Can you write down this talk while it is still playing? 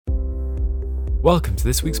Welcome to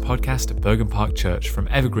this week's podcast at Bergen Park Church from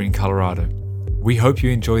Evergreen, Colorado. We hope you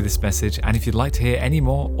enjoy this message, and if you'd like to hear any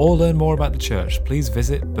more or learn more about the church, please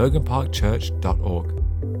visit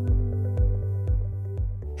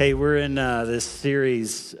bergenparkchurch.org. Hey, we're in this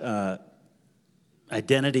series,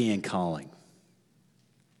 Identity and Calling.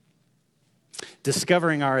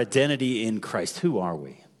 Discovering our identity in Christ. Who are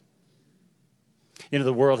we? You know,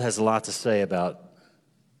 the world has a lot to say about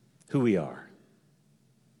who we are,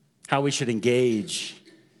 how we should engage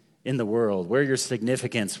in the world, where your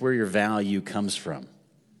significance, where your value comes from.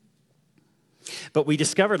 But we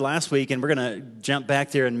discovered last week, and we're going to jump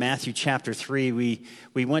back there in Matthew chapter 3, we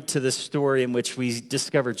went to this story in which we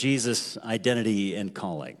discovered Jesus' identity and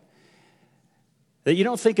calling. That you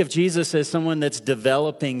don't think of Jesus as someone that's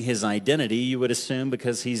developing his identity. You would assume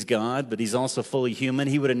because he's God, but he's also fully human.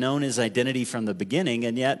 He would have known his identity from the beginning,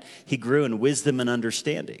 and yet he grew in wisdom and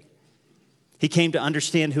understanding. He came to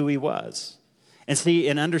understand who he was. And see,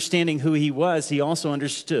 in understanding who he was, he also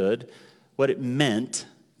understood what it meant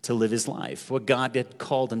to live his life, what God had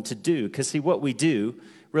called him to do. Because see, what we do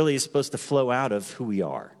really is supposed to flow out of who we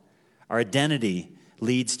are. Our identity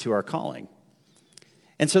leads to our calling.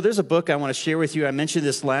 And so there's a book I want to share with you. I mentioned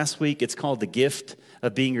this last week. It's called The Gift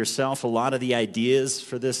of Being Yourself. A lot of the ideas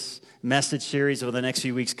for this message series over the next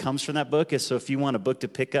few weeks comes from that book. So if you want a book to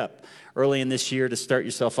pick up early in this year to start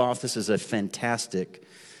yourself off, this is a fantastic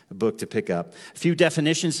book to pick up. A few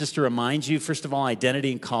definitions just to remind you. First of all,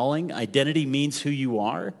 identity and calling. Identity means who you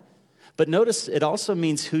are. But notice it also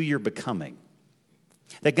means who you're becoming.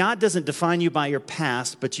 That God doesn't define you by your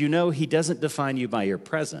past, but you know he doesn't define you by your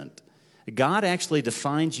present. God actually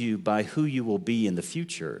defines you by who you will be in the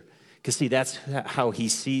future. Because see, that's how he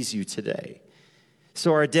sees you today.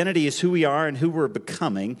 So our identity is who we are and who we're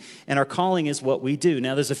becoming, and our calling is what we do.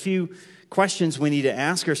 Now, there's a few questions we need to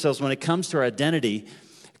ask ourselves when it comes to our identity,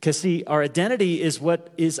 because see, our identity is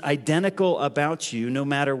what is identical about you no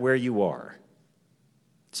matter where you are.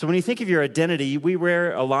 So when you think of your identity, we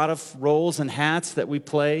wear a lot of roles and hats that we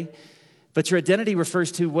play, but your identity refers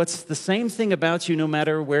to what's the same thing about you no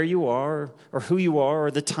matter where you are or who you are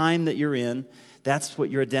or the time that you're in. That's what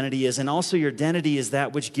your identity is. And also your identity is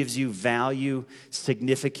that which gives you value,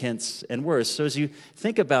 significance, and worth. So as you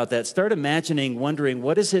think about that, start imagining, wondering,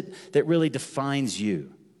 what is it that really defines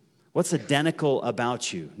you? What's identical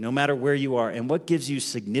about you, no matter where you are? And what gives you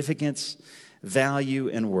significance, value,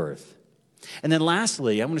 and worth? And then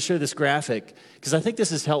lastly, I'm going to show this graphic because I think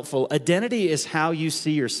this is helpful. Identity is how you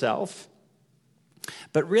see yourself,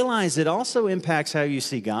 but realize it also impacts how you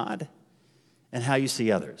see God and how you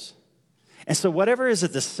see others. And so whatever is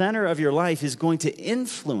at the center of your life is going to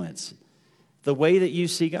influence the way that you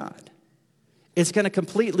see God. It's going to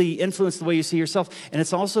completely influence the way you see yourself, and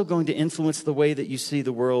it's also going to influence the way that you see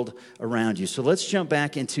the world around you. So let's jump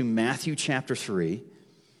back into Matthew chapter 3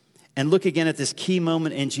 and look again at this key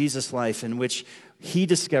moment in Jesus' life in which he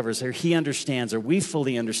discovers or he understands or we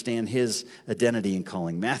fully understand his identity and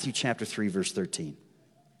calling. Matthew chapter 3, verse 13.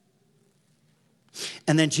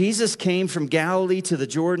 And then Jesus came from Galilee to the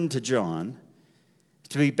Jordan to John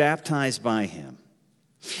to be baptized by him.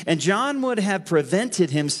 And John would have prevented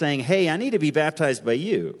him saying, "Hey, I need to be baptized by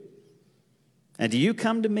you. And do you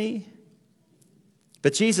come to me?"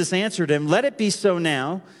 But Jesus answered him, "Let it be so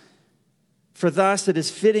now, for thus it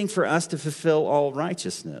is fitting for us to fulfill all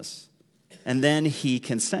righteousness." And then he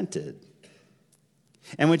consented.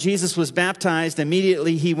 And when Jesus was baptized,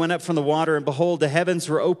 immediately he went up from the water, and behold, the heavens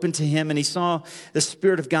were opened to him, and he saw the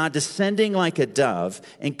Spirit of God descending like a dove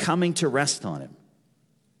and coming to rest on him.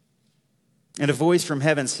 And a voice from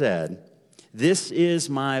heaven said, "This is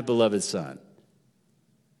my beloved Son,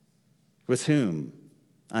 with whom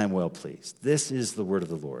I am well pleased." This is the word of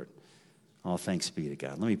the Lord. All thanks be to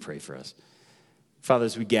God. Let me pray for us. Father,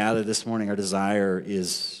 as we gather this morning, our desire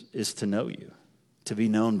is to know you, to be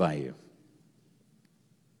known by you.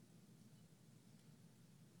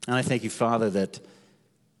 And I thank you, Father, that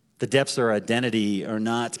the depths of our identity are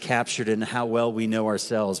not captured in how well we know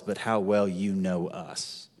ourselves, but how well you know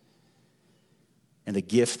us and the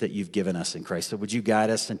gift that you've given us in Christ. So would you guide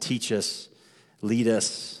us and teach us, lead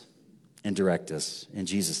us, and direct us in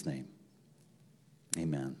Jesus' name.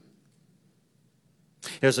 Amen.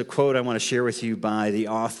 There's a quote I want to share with you by the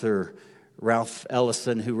author Ralph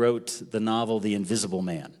Ellison, who wrote the novel The Invisible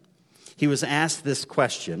Man. He was asked this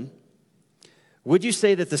question: would you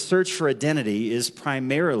say that the search for identity is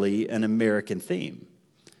primarily an American theme?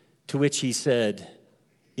 To which he said,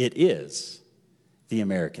 it is the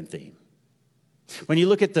American theme. When you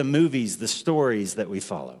look at the movies, the stories that we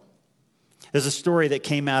follow, there's a movie that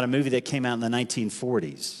came out in the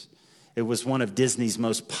 1940s. It was one of Disney's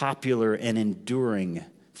most popular and enduring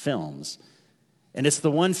films. And it's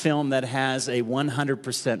the one film that has a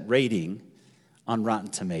 100% rating on Rotten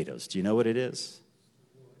Tomatoes. Do you know what it is?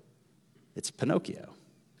 It's Pinocchio.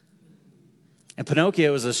 And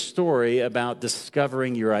Pinocchio is a story about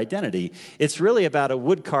discovering your identity. It's really about a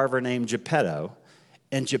woodcarver named Geppetto,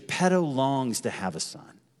 and Geppetto longs to have a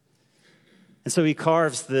son. And so he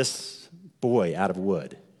carves this boy out of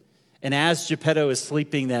wood. And as Geppetto is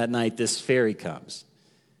sleeping that night, this fairy comes.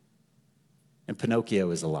 And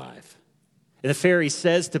Pinocchio is alive. And the fairy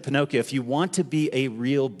says to Pinocchio, if you want to be a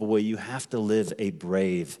real boy, you have to live a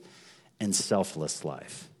brave and selfless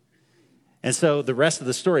life. And so the rest of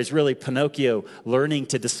the story is really Pinocchio learning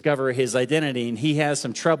to discover his identity. And he has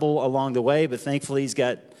some trouble along the way, but thankfully he's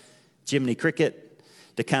got Jiminy Cricket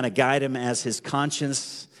to kind of guide him as his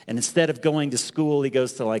conscience. And instead of going to school, he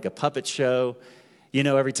goes to like a puppet show. You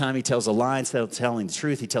know, every time he tells a lie, instead of telling the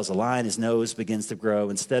truth, he tells a lie and his nose begins to grow.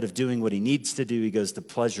 Instead of doing what he needs to do, he goes to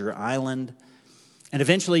Pleasure Island. And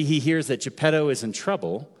eventually he hears that Geppetto is in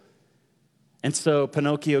trouble. And so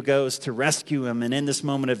Pinocchio goes to rescue him. And in this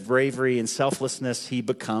moment of bravery and selflessness, he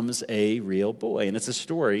becomes a real boy. And it's a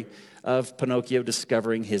story of Pinocchio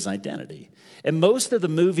discovering his identity. And most of the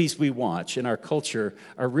movies we watch in our culture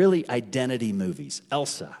are really identity movies.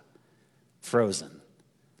 Elsa, Frozen.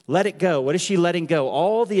 Let it go. What is she letting go?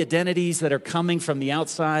 All the identities that are coming from the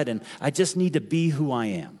outside, and I just need to be who I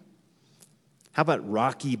am. How about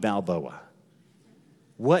Rocky Balboa?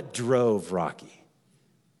 What drove Rocky?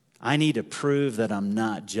 I need to prove that I'm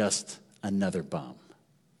not just another bum.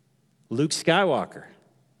 Luke Skywalker.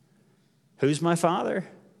 Who's my father?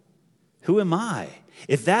 Who am I?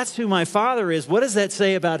 If that's who my father is, what does that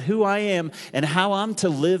say about who I am and how I'm to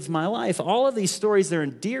live my life? All of these stories, they're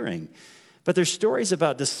endearing, but they're stories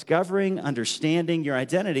about discovering, understanding your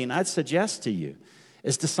identity. And I'd suggest to you,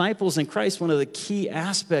 as disciples in Christ, one of the key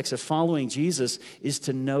aspects of following Jesus is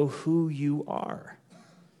to know who you are.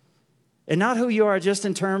 And not who you are just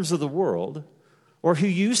in terms of the world or who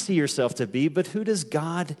you see yourself to be, but who does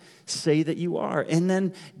God say that you are? And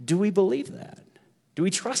then, do we believe that? Do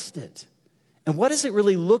we trust it? And what does it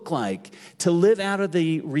really look like to live out of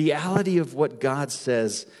the reality of what God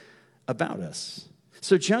says about us?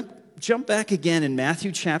 So jump back again in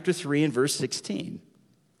Matthew chapter 3 and verse 16.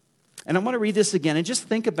 And I want to read this again and just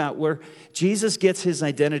think about where Jesus gets his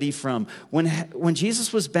identity from. When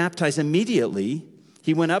Jesus was baptized, immediately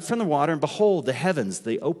he went up from the water, and behold, the heavens,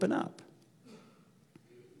 they open up.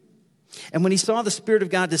 And when he saw the Spirit of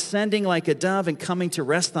God descending like a dove and coming to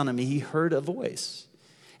rest on him, he heard a voice.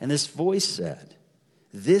 And this voice said,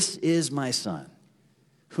 "This is my Son,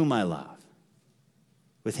 whom I love.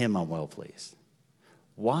 With him I'm well pleased."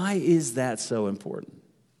 Why is that so important?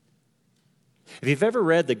 If you've ever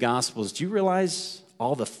read the Gospels, do you realize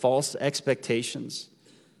all the false expectations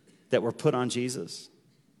that were put on Jesus?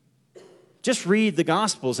 Just read the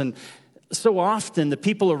Gospels, and so often the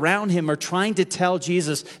people around him are trying to tell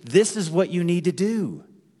Jesus, this is what you need to do.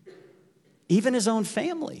 Even his own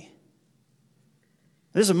family.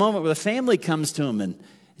 There's a moment where the family comes to him, and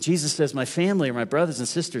Jesus says, my family are my brothers and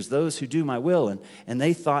sisters, those who do my will, and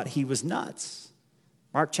they thought he was nuts.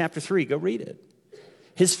 Mark chapter 3, go read it.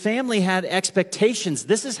 His family had expectations.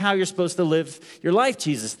 This is how you're supposed to live your life,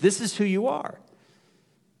 Jesus. This is who you are.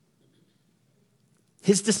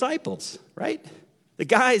 His disciples, right? The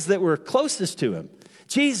guys that were closest to him.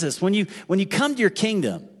 Jesus, when you come to your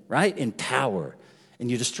kingdom, right, in power, and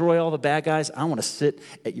you destroy all the bad guys, I want to sit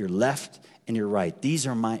at your left and your right. These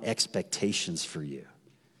are my expectations for you.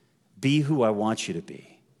 Be who I want you to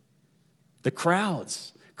be. The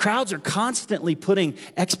crowds are constantly putting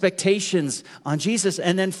expectations on Jesus.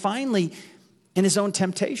 And then finally, in his own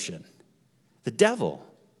temptation, the devil,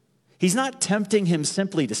 he's not tempting him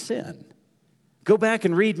simply to sin. Go back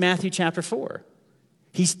and read Matthew chapter 4.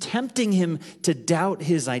 He's tempting him to doubt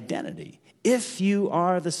his identity. If you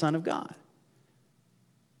are the Son of God,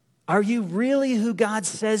 are you really who God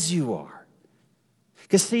says you are?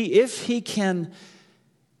 Because see, if he can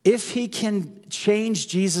change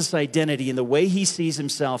Jesus' identity in the way he sees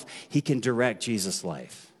himself, he can direct Jesus'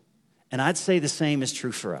 life. And I'd say the same is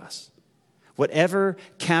true for us. Whatever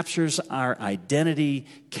captures our identity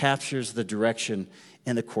captures the direction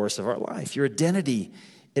in the course of our life. Your identity,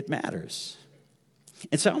 it matters.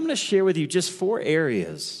 And so I'm going to share with you just 4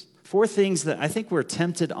 areas, 4 things that I think we're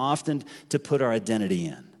tempted often to put our identity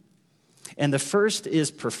in. And the first is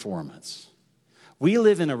performance. We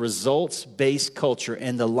live in a results-based culture,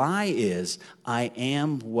 and the lie is, I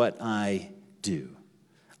am what I do.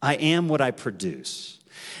 I am what I produce.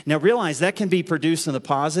 Now realize that can be produced in the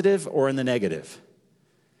positive or in the negative.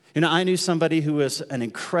 You know, I knew somebody who was an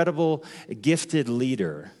incredible, gifted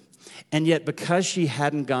leader. And yet, because she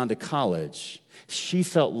hadn't gone to college, she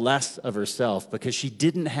felt less of herself because she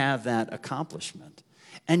didn't have that accomplishment.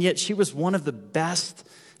 And yet, she was one of the best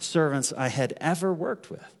servants I had ever worked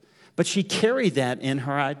with. But she carried that in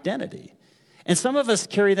her identity. And some of us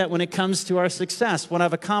carry that when it comes to our success, what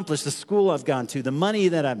I've accomplished, the school I've gone to, the money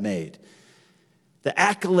that I've made, the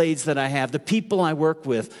accolades that I have, the people I work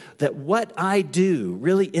with, that what I do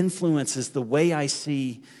really influences the way I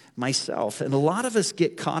see myself. And a lot of us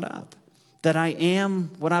get caught up that I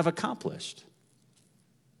am what I've accomplished.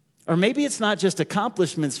 Or maybe it's not just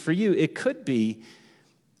accomplishments for you, it could be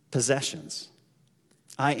possessions.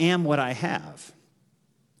 I am what I have.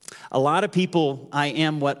 A lot of people, I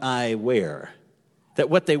am what I wear. That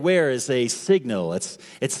what they wear is a signal. It's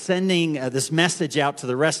sending this message out to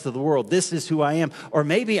the rest of the world. This is who I am. Or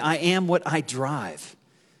maybe I am what I drive.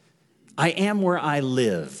 I am where I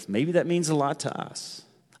live. Maybe that means a lot to us.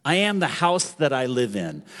 I am the house that I live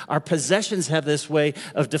in. Our possessions have this way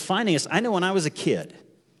of defining us. I know when I was a kid,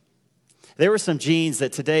 there were some jeans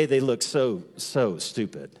that today they look so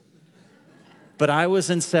stupid. But I was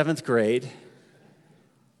in 7th grade,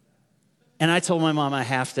 and I told my mom I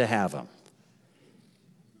have to have them.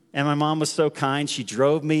 And my mom was so kind. She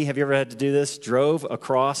drove me, have you ever had to do this? Drove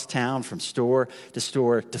across town from store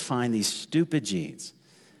to find these stupid jeans.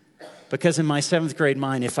 Because in my 7th grade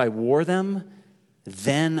mind, if I wore them,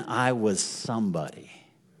 then I was somebody.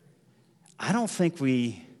 I don't think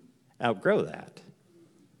we outgrow that.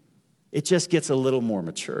 It just gets a little more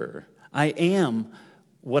mature. I am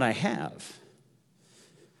what I have.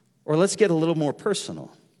 Or let's get a little more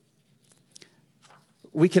personal.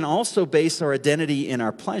 We can also base our identity in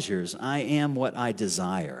our pleasures. I am what I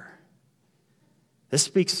desire. This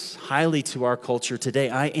speaks highly to our culture today.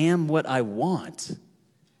 I am what I want.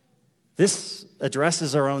 This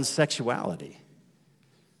addresses our own sexuality.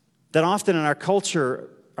 That often in our culture,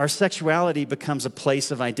 our sexuality becomes a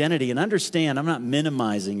place of identity. And understand, I'm not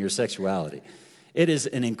minimizing your sexuality. It is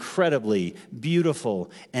an incredibly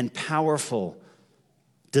beautiful and powerful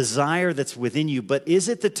desire that's within you, but is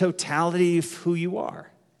it the totality of who you are?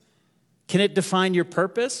 Can it define your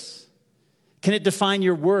purpose? Can it define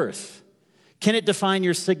your worth? Can it define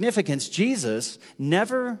your significance? Jesus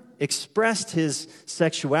never expressed his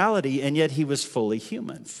sexuality, and yet he was fully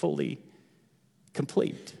human, fully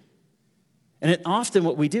complete. And often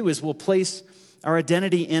what we do is we'll place our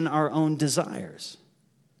identity in our own desires.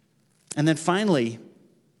 And then finally,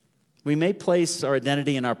 we may place our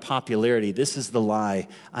identity in our popularity. This is the lie.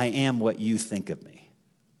 I am what you think of me.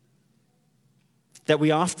 That we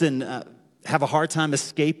often have a hard time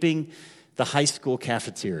escaping the high school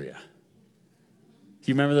cafeteria.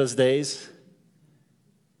 Do you remember those days?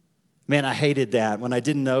 Man, I hated that when I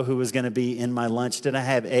didn't know who was going to be in my lunch. Did I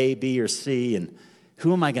have A, B, or C? And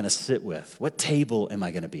who am I going to sit with? What table am I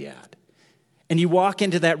going to be at? And you walk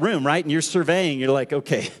into that room, right? And you're surveying. You're like,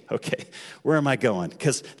 okay, where am I going?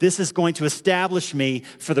 Because this is going to establish me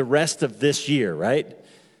for the rest of this year, right?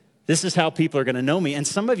 This is how people are going to know me. And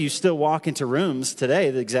some of you still walk into rooms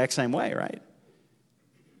today the exact same way, right?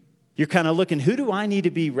 You're kind of looking, who do I need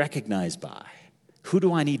to be recognized by? Who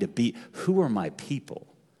do I need to be? Who are my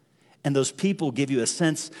people? And those people give you a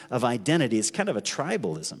sense of identity. It's kind of a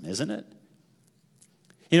tribalism, isn't it?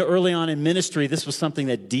 You know, early on in ministry, this was something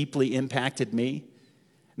that deeply impacted me.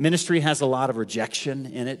 Ministry has a lot of rejection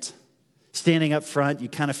in it. Standing up front, you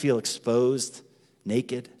kind of feel exposed,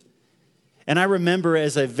 naked. And I remember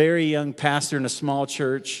as a very young pastor in a small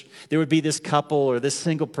church, there would be this couple or this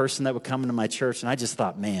single person that would come into my church, and I just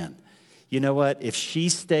thought, man, you know what? If she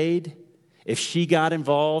stayed, if she got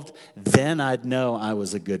involved, then I'd know I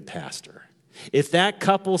was a good pastor. If that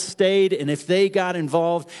couple stayed and if they got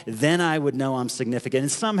involved, then I would know I'm significant.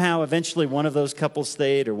 And somehow, eventually, one of those couples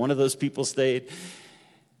stayed or one of those people stayed.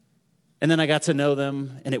 And then I got to know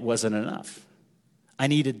them, and it wasn't enough. I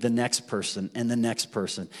needed the next person and the next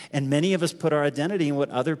person. And many of us put our identity in what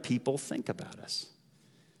other people think about us.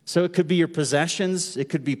 So it could be your possessions. It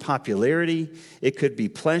could be popularity. It could be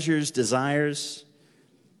pleasures, desires.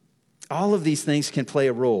 All of these things can play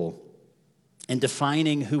a role in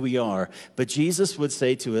defining who we are. But Jesus would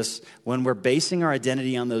say to us, when we're basing our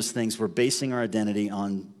identity on those things, we're basing our identity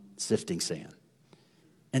on sifting sand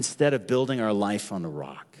instead of building our life on the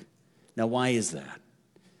rock. Now, why is that?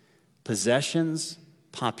 Possessions,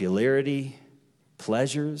 popularity,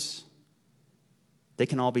 pleasures, they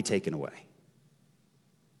can all be taken away.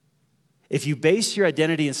 If you base your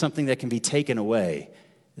identity in something that can be taken away,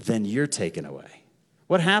 then you're taken away.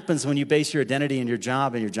 What happens when you base your identity in your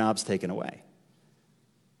job and your job's taken away?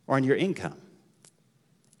 Or on your income,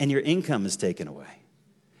 and your income is taken away?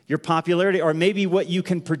 your popularity, or maybe what you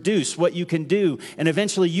can produce, what you can do. And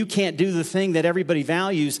eventually you can't do the thing that everybody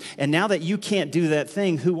values. And now that you can't do that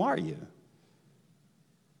thing, who are you?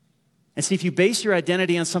 And see, if you base your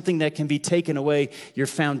identity on something that can be taken away, your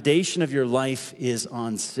foundation of your life is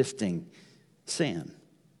on sifting sand.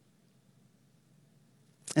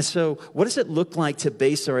 And so what does it look like to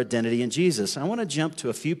base our identity in Jesus? I want to jump to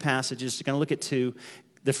a few passages. We're going to look at two.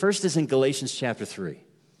 The first is in Galatians chapter 3.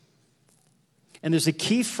 And there's a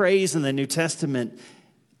key phrase in the New Testament,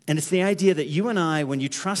 and it's the idea that you and I, when you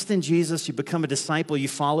trust in Jesus, you become a disciple, you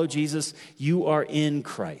follow Jesus, you are in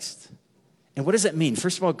Christ. And what does that mean?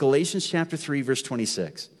 First of all, Galatians chapter 3, verse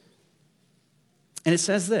 26. And it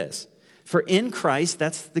says this, for in Christ,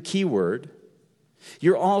 that's the key word,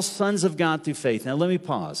 you're all sons of God through faith. Now let me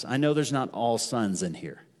pause. I know there's not all sons in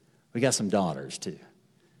here. We got some daughters too.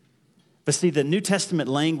 But see, the New Testament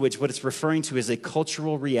language, what it's referring to is a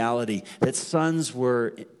cultural reality that sons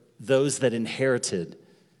were those that inherited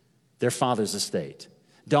their father's estate.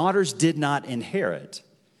 Daughters did not inherit.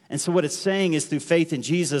 And so what it's saying is through faith in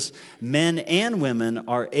Jesus, men and women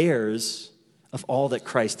are heirs of all that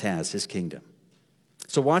Christ has, his kingdom.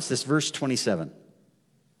 So watch this, verse 27.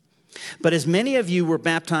 But as many of you were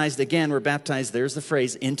baptized, there's the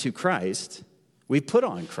phrase, into Christ, we put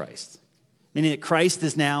on Christ. Meaning that Christ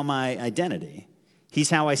is now my identity. He's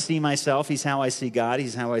how I see myself. He's how I see God.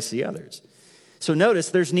 He's how I see others. So notice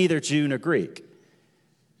there's neither Jew nor Greek.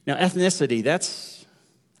 Now ethnicity, that's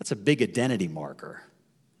a big identity marker.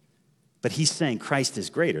 But he's saying Christ is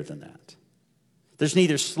greater than that. There's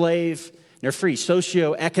neither slave nor free.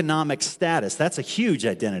 Socioeconomic status, that's a huge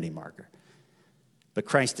identity marker. But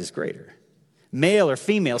Christ is greater. Male or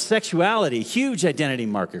female, sexuality, huge identity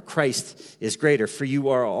marker. Christ is greater, for you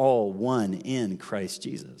are all one in Christ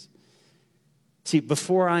Jesus. See,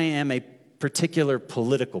 before I am a particular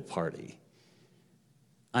political party,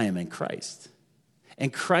 I am in Christ.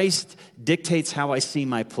 And Christ dictates how I see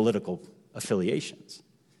my political affiliations.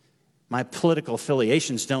 My political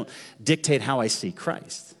affiliations don't dictate how I see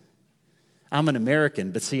Christ. I'm an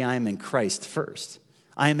American, but see, I am in Christ first.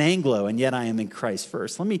 I am Anglo, and yet I am in Christ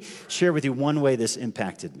first. Let me share with you one way this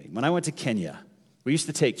impacted me. When I went to Kenya, we used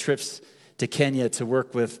to take trips to Kenya to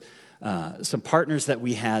work with some partners that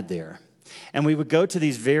we had there. And we would go to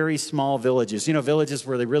these very small villages, villages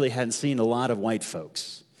where they really hadn't seen a lot of white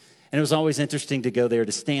folks. And it was always interesting to go there,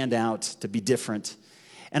 to stand out, to be different.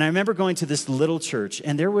 And I remember going to this little church,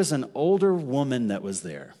 and there was an older woman that was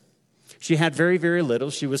there. She had very, very little.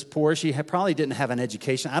 She was poor. She probably didn't have an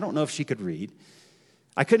education. I don't know if she could read.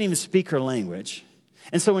 I couldn't even speak her language.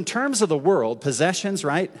 And so in terms of the world, possessions,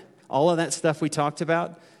 right? All of that stuff we talked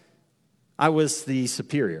about, I was the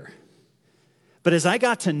superior. But as I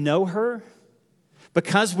got to know her,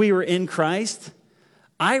 because we were in Christ,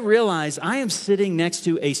 I realized I am sitting next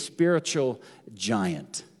to a spiritual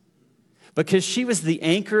giant. Because she was the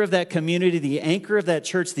anchor of that community, the anchor of that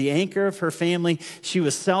church, the anchor of her family. She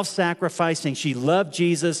was self-sacrificing. She loved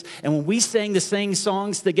Jesus. And when we sang the same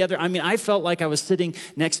songs together, I felt like I was sitting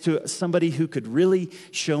next to somebody who could really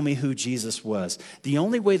show me who Jesus was. The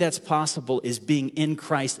only way that's possible is being in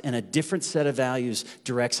Christ, and a different set of values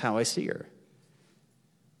directs how I see her.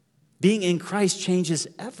 Being in Christ changes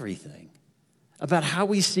everything about how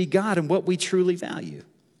we see God and what we truly value.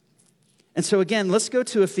 And so again, let's go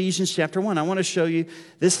to Ephesians chapter 1. I want to show you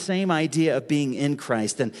this same idea of being in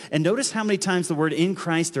Christ. And notice how many times the word in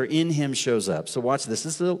Christ or in him shows up. So watch this.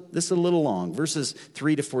 This is a little long. Verses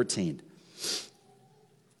 3 to 14.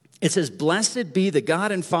 It says, "Blessed be the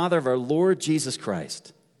God and Father of our Lord Jesus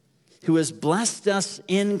Christ, who has blessed us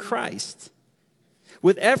in Christ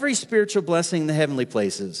with every spiritual blessing in the heavenly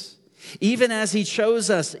places, even as he chose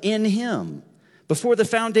us in him before the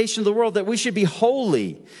foundation of the world, that we should be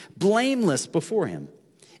holy, blameless before him.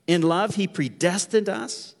 In love, he predestined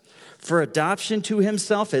us for adoption to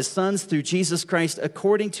himself as sons through Jesus Christ,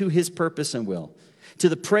 according to his purpose and will, to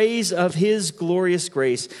the praise of his glorious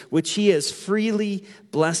grace, which he has freely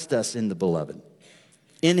blessed us in the beloved.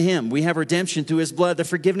 In him we have redemption through his blood, the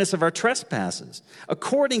forgiveness of our trespasses,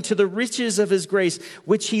 according to the riches of his grace,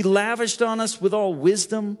 which he lavished on us with all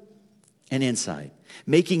wisdom and insight,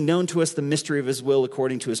 making known to us the mystery of his will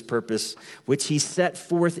according to his purpose, which he set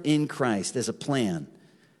forth in Christ as a plan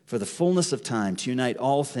for the fullness of time to unite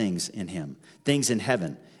all things in him, things in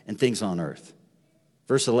heaven and things on earth."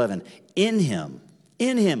 Verse 11, in him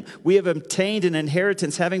we have obtained an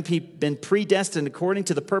inheritance, having been predestined according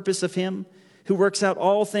to the purpose of him who works out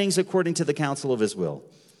all things according to the counsel of his will,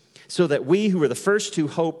 so that we who were the first to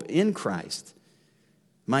hope in Christ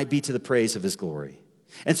might be to the praise of his glory.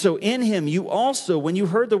 And so in him, you also, when you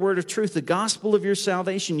heard the word of truth, the gospel of your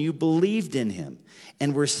salvation, you believed in him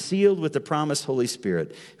and were sealed with the promised Holy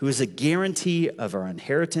Spirit, who is a guarantee of our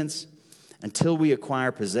inheritance until we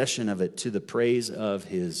acquire possession of it to the praise of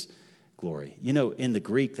his glory. You know, in the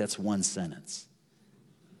Greek, that's one sentence.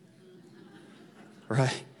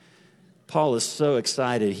 Right? Paul is so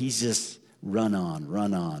excited. He's just run on,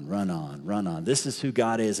 run on, run on, run on. This is who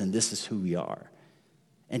God is and this is who we are.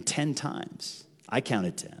 And 10 times. I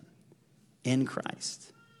counted 10. In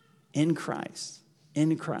Christ. In Christ.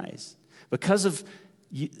 In Christ. Because of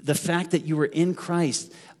the fact that you were in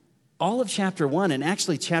Christ, all of chapter 1, and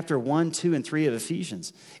actually chapter 1, 2, and 3 of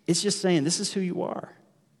Ephesians, it's just saying this is who you are.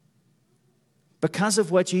 Because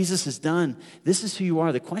of what Jesus has done, this is who you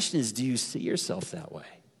are. The question is, do you see yourself that way?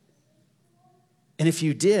 And if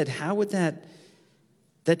you did, how would that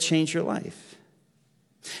change your life?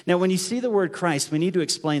 Now, when you see the word Christ, we need to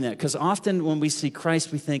explain that, because often when we see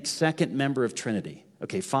Christ, we think second member of Trinity.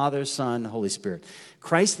 Okay, Father, Son, Holy Spirit.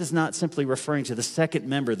 Christ is not simply referring to the second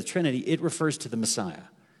member of the Trinity. It refers to the Messiah.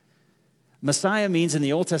 Messiah means in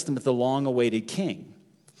the Old Testament the long-awaited king.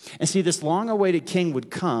 And see, this long-awaited king would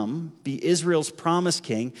come, be Israel's promised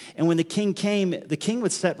king, and when the king came, the king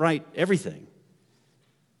would set right everything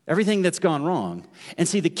that's gone wrong. And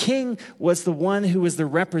see, the king was the one who was the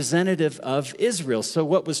representative of Israel. So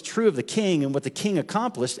what was true of the king and what the king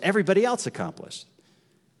accomplished, everybody else accomplished.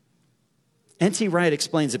 N.T. Wright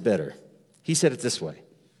explains it better. He said it this way,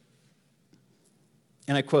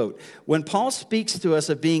 and I quote, "When Paul speaks to us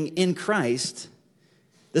of being in Christ,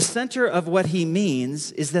 the center of what he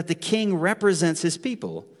means is that the king represents his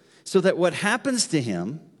people, so that what happens to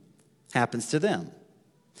him happens to them.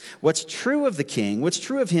 What's true of the king, what's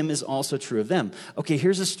true of him is also true of them." Okay,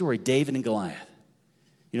 here's a story, David and Goliath.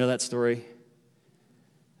 You know that story?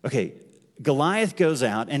 Okay, Goliath goes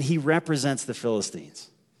out and he represents the Philistines.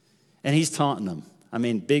 And he's taunting them. I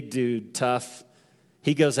mean, big dude, tough.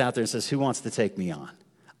 He goes out there and says, "Who wants to take me on?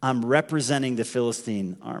 I'm representing the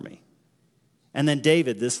Philistine army." And then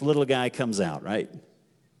David, this little guy, comes out, right?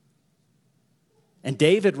 And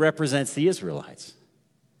David represents the Israelites.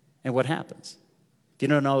 And what happens? If you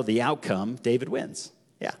don't know the outcome, David wins.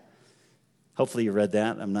 Yeah. Hopefully you read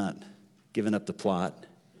that. I'm not giving up the plot.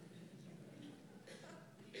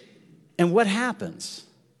 And what happens?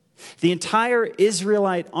 The entire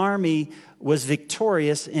Israelite army was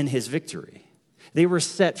victorious in his victory. They were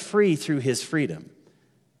set free through his freedom.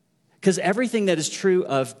 Because everything that is true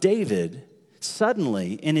of David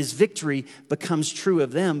suddenly in his victory becomes true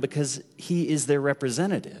of them because he is their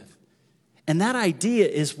representative. And that idea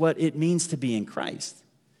is what it means to be in Christ.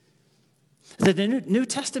 The New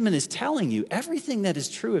Testament is telling you everything that is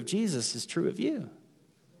true of Jesus is true of you.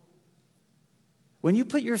 When you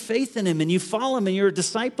put your faith in him and you follow him and you're a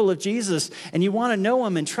disciple of Jesus and you want to know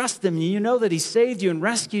him and trust him and you know that he saved you and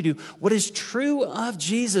rescued you, what is true of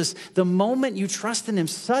Jesus, the moment you trust in him,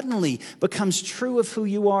 suddenly becomes true of who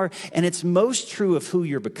you are, and it's most true of who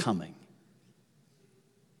you're becoming.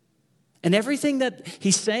 And everything that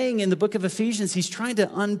he's saying in the book of Ephesians, he's trying to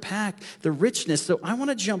unpack the richness. So I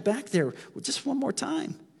want to jump back there just one more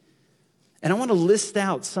time. And I want to list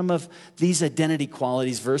out some of these identity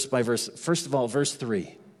qualities verse by verse. First of all, verse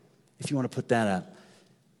 3, if you want to put that up.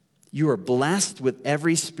 You are blessed with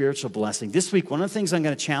every spiritual blessing. This week, one of the things I'm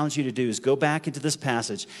going to challenge you to do is go back into this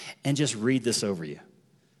passage and just read this over you.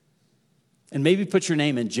 And maybe put your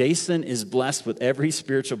name in. Jason is blessed with every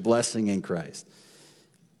spiritual blessing in Christ.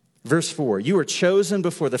 Verse 4, you are chosen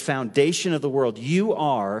before the foundation of the world. You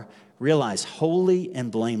are, realize, holy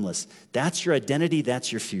and blameless. That's your identity.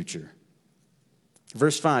 That's your future.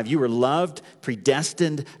 Verse 5, you were loved,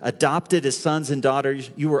 predestined, adopted as sons and daughters.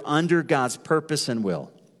 You were under God's purpose and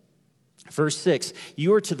will. Verse 6,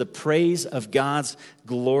 you are to the praise of God's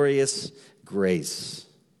glorious grace.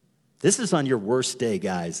 This is on your worst day,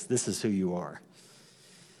 guys. This is who you are.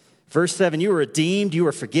 Verse 7, you were redeemed, you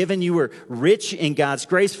were forgiven, you were rich in God's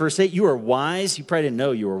grace. Verse 8, you are wise. You probably didn't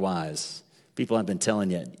know you were wise. People have been telling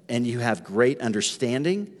you. And you have great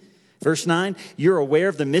understanding. Verse 9, you're aware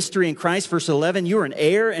of the mystery in Christ. Verse 11, you're an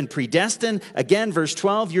heir and predestined. Again, verse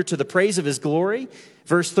 12, you're to the praise of his glory.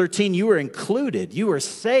 Verse 13, you are included. You are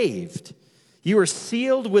saved. You are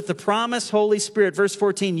sealed with the promised Holy Spirit. Verse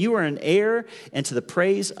 14, you are an heir and to the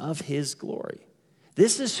praise of his glory.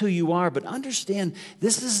 This is who you are, but understand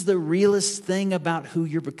this is the realest thing about who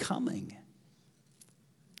you're becoming.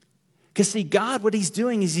 Because see, God, what he's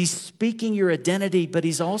doing is he's speaking your identity, but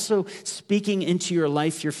he's also speaking into your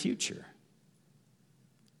life, your future.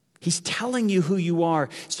 He's telling you who you are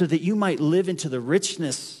so that you might live into the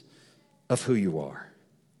richness of who you are.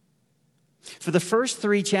 For the first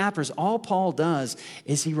 3 chapters, all Paul does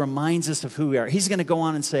is he reminds us of who we are. He's going to go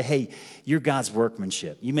on and say, hey, you're God's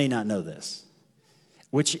workmanship. You may not know this,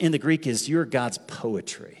 which in the Greek is you're God's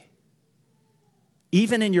poetry.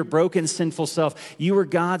 Even in your broken, sinful self, you are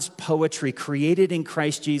God's poetry created in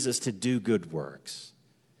Christ Jesus to do good works.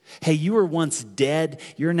 Hey, you were once dead.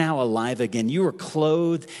 You're now alive again. You were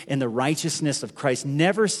clothed in the righteousness of Christ.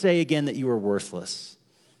 Never say again that you are worthless.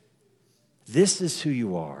 This is who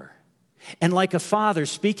you are. And like a father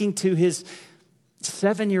speaking to his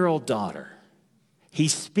 7-year-old daughter,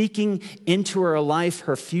 he's speaking into her life,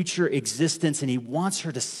 her future existence, and he wants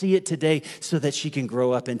her to see it today so that she can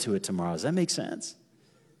grow up into it tomorrow. Does that make sense?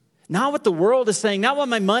 Not what the world is saying, not what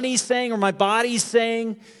my money's saying or my body's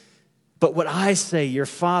saying, but what I say, your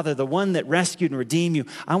Father, the one that rescued and redeemed you,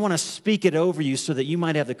 I want to speak it over you so that you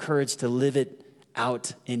might have the courage to live it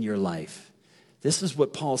out in your life. This is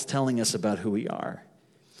what Paul's telling us about who we are.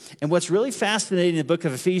 And what's really fascinating in the book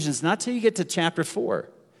of Ephesians, not till you get to chapter 4,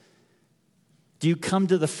 do you come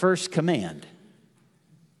to the first command.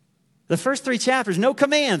 The first 3 chapters, no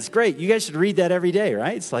commands. Great. You guys should read that every day,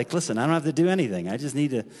 right? It's like, listen, I don't have to do anything. I just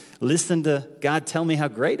need to listen to God tell me how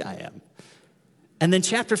great I am. And then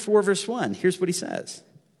chapter 4, verse 1, here's what he says.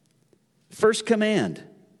 First command,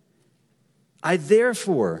 I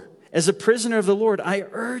therefore, as a prisoner of the Lord, I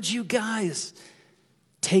urge you guys,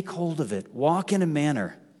 take hold of it. Walk in a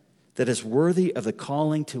manner that is worthy of the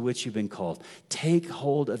calling to which you've been called. Take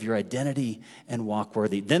hold of your identity and walk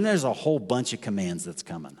worthy. Then there's a whole bunch of commands that's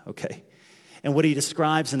coming, okay? And what he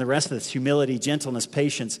describes in the rest of this, humility, gentleness,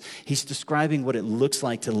 patience, he's describing what it looks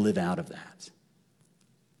like to live out of that.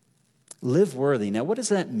 Live worthy. Now, what does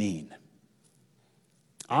that mean?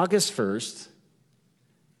 August 1st,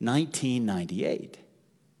 1998.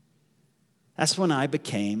 That's when I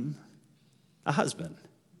became a husband.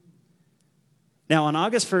 Now, on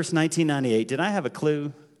August 1st, 1998, did I have a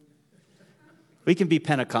clue? We can be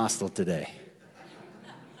Pentecostal today.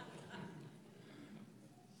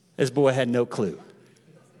 This boy had no clue.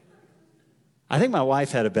 I think my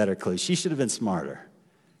wife had a better clue. She should have been smarter.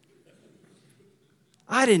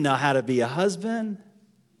 I didn't know how to be a husband.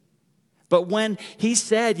 But when he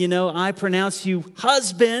said, I pronounce you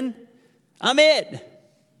husband, I'm it.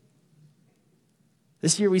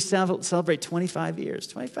 This year we celebrate 25 years.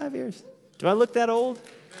 25 years. Do I look that old?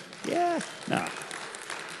 Yeah. No.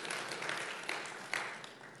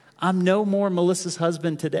 I'm no more Melissa's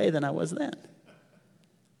husband today than I was then.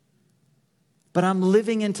 But I'm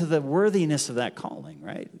living into the worthiness of that calling,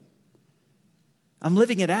 right? I'm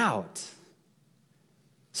living it out.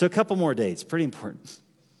 So a couple more dates, pretty important.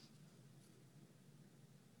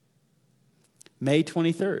 May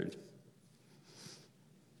 23rd,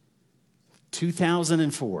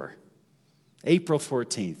 2004. April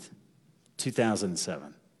 14th,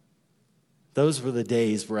 2007. Those were the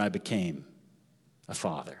days where I became a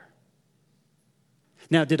father.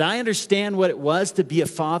 Now, did I understand what it was to be a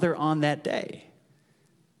father on that day?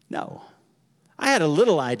 No. I had a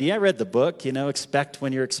little idea. I read the book, expect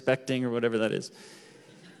when you're expecting or whatever that is.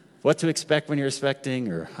 What to expect when you're expecting,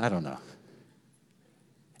 or I don't know.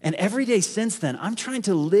 And every day since then, I'm trying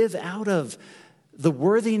to live out of the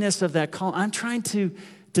worthiness of that call. I'm trying to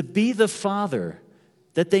be the father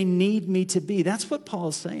that they need me to be. That's what Paul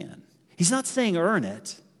is saying. He's not saying earn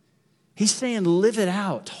it. He's saying live it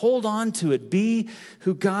out. Hold on to it. Be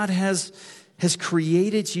who God has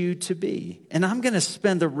created you to be. And I'm going to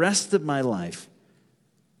spend the rest of my life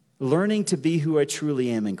learning to be who I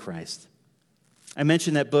truly am in Christ. I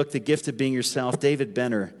mentioned that book, The Gift of Being Yourself. David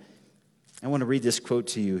Benner, I want to read this quote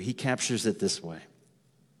to you. He captures it this way.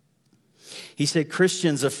 He said,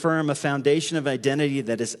 Christians affirm a foundation of identity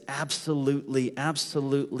that is absolutely,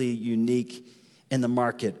 absolutely unique in the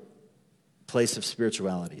marketplace of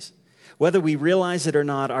spiritualities. Whether we realize it or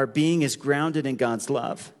not, our being is grounded in God's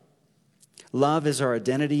love. Love is our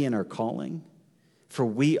identity and our calling, for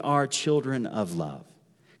we are children of love,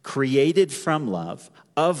 created from love,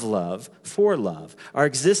 of love, for love. Our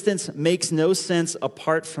existence makes no sense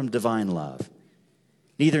apart from divine love.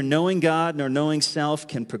 Neither knowing God nor knowing self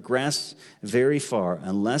can progress very far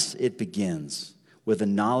unless it begins with a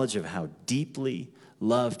knowledge of how deeply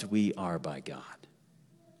loved we are by God.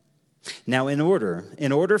 Now, in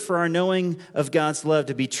order for our knowing of God's love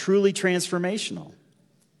to be truly transformational,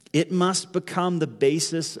 it must become the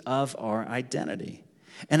basis of our identity.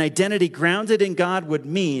 An identity grounded in God would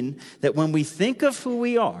mean that when we think of who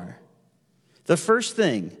we are, the first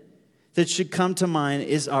thing that should come to mind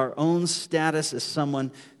is our own status as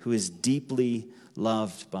someone who is deeply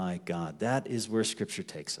loved by God. That is where Scripture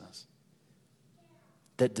takes us.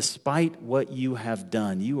 That despite what you have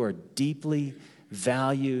done, you are deeply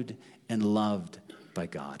valued and loved by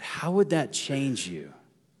God. How would that change you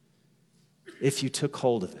if you took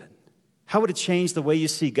hold of it? How would it change the way you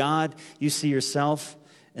see God, you see yourself,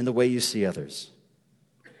 and the way you see others?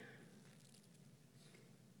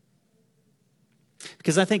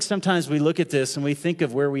 Because I think sometimes we look at this and we think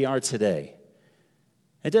of where we are today.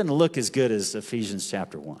 It doesn't look as good as Ephesians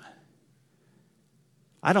chapter 1.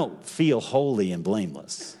 I don't feel holy and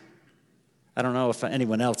blameless. I don't know if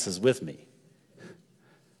anyone else is with me.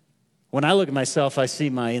 When I look at myself, I see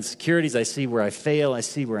my insecurities, I see where I fail, I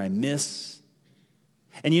see where I miss.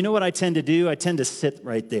 And you know what I tend to do? I tend to sit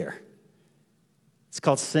right there. It's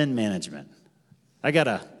called sin management. I got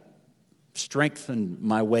to strengthen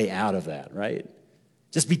my way out of that, right?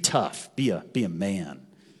 Just be tough, be a man.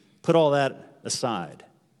 Put all that aside.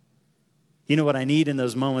 You know what I need in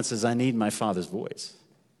those moments is I need my Father's voice.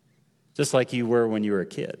 Just like you were when you were a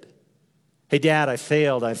kid. Hey, Dad, I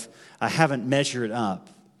failed. I haven't measured up.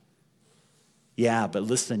 Yeah, but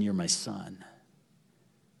listen, you're my son.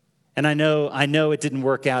 And I know it didn't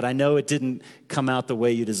work out. I know it didn't come out the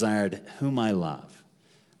way you desired. Whom I love.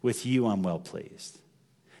 With you, I'm well pleased.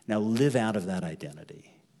 Now live out of that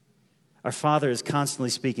identity. Our Father is constantly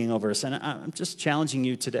speaking over us. And I'm just challenging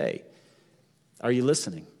you today. Are you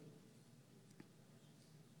listening?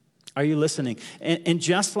 Are you listening? And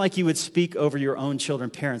just like you would speak over your own children,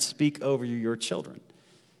 parents, speak over your children.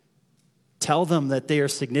 Tell them that they are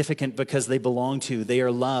significant because they belong to you. They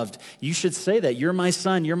are loved. You should say that. You're my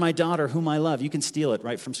son. You're my daughter, whom I love. You can steal it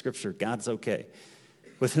right from Scripture. God's okay.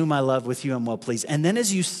 With whom I love, with you I'm well pleased. And then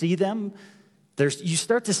as you see them, you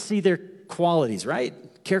start to see their qualities, right?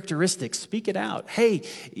 Characteristics. Speak it out. Hey,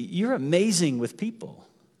 you're amazing with people.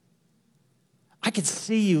 I could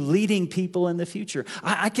see you leading people in the future.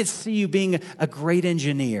 I could see you being a great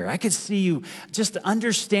engineer. I could see you just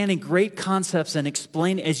understanding great concepts and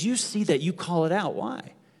explaining. As you see that, you call it out.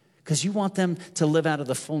 Why? Because you want them to live out of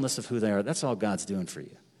the fullness of who they are. That's all God's doing for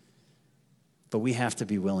you. But we have to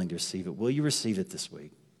be willing to receive it. Will you receive it this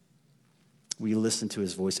week? Will you listen to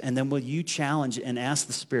his voice? And then will you challenge and ask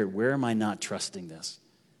the Spirit, where am I not trusting this?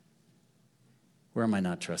 Where am I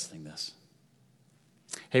not trusting this?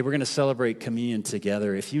 Hey, we're going to celebrate communion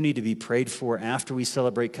together. If you need to be prayed for after we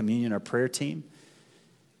celebrate communion, our prayer team,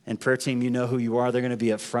 and prayer team, you know who you are. They're going to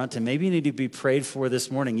be up front. And maybe you need to be prayed for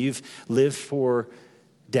this morning. You've lived for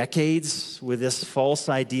decades with this false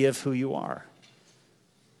idea of who you are.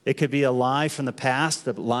 It could be a lie from the past,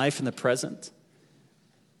 a lie from the present.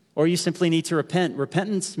 Or you simply need to repent.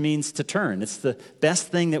 Repentance means to turn. It's the best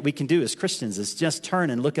thing that we can do as Christians is just turn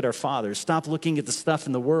and look at our Father. Stop looking at the stuff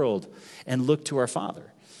in the world and look to our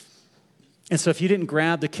Father. And so if you didn't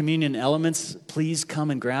grab the communion elements, please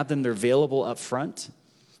come and grab them. They're available up front.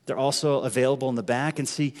 They're also available in the back. And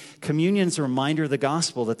see, communion is a reminder of the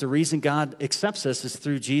gospel that the reason God accepts us is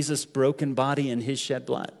through Jesus' broken body and his shed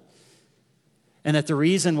blood. And that the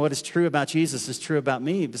reason what is true about Jesus is true about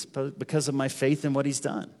me is because of my faith in what he's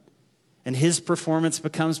done. And his performance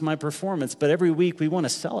becomes my performance. But every week we want to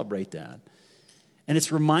celebrate that. And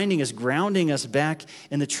it's reminding us, grounding us back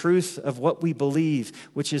in the truth of what we believe,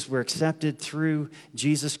 which is we're accepted through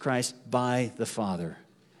Jesus Christ by the Father.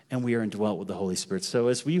 And we are indwelt with the Holy Spirit. So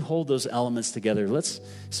as we hold those elements together, let's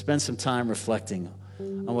spend some time reflecting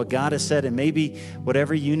on what God has said. And maybe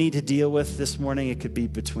whatever you need to deal with this morning, it could be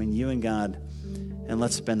between you and God. And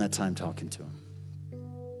let's spend that time talking to him.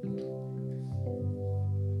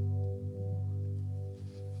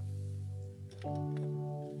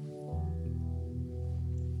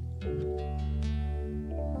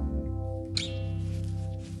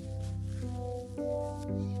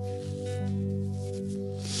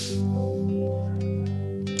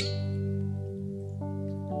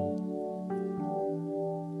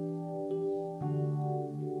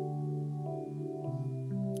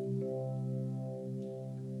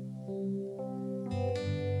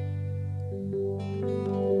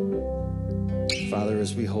 Father,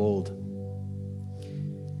 as we hold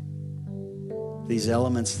these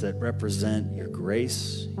elements that represent your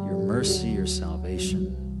grace, your mercy, your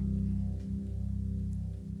salvation,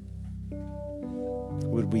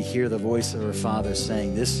 would we hear the voice of our Father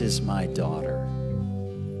saying, "This is my daughter.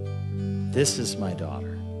 This is my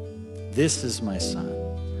daughter. This is my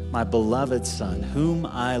son, my beloved son, whom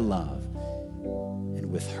I love.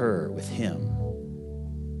 And with her, with him,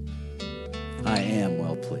 I am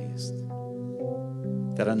well pleased."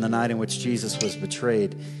 That on the night in which Jesus was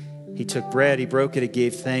betrayed, he took bread, he broke it, he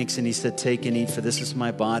gave thanks, and he said, "Take and eat, for this is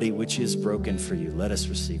my body, which is broken for you." Let us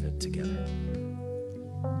receive it together.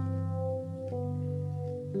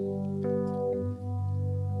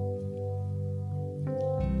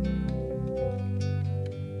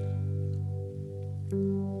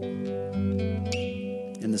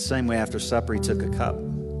 same way, after supper, he took a cup.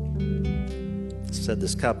 He said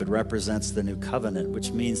this cup, it represents the new covenant,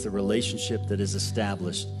 which means the relationship that is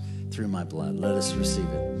established through my blood. Let us receive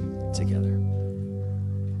it together.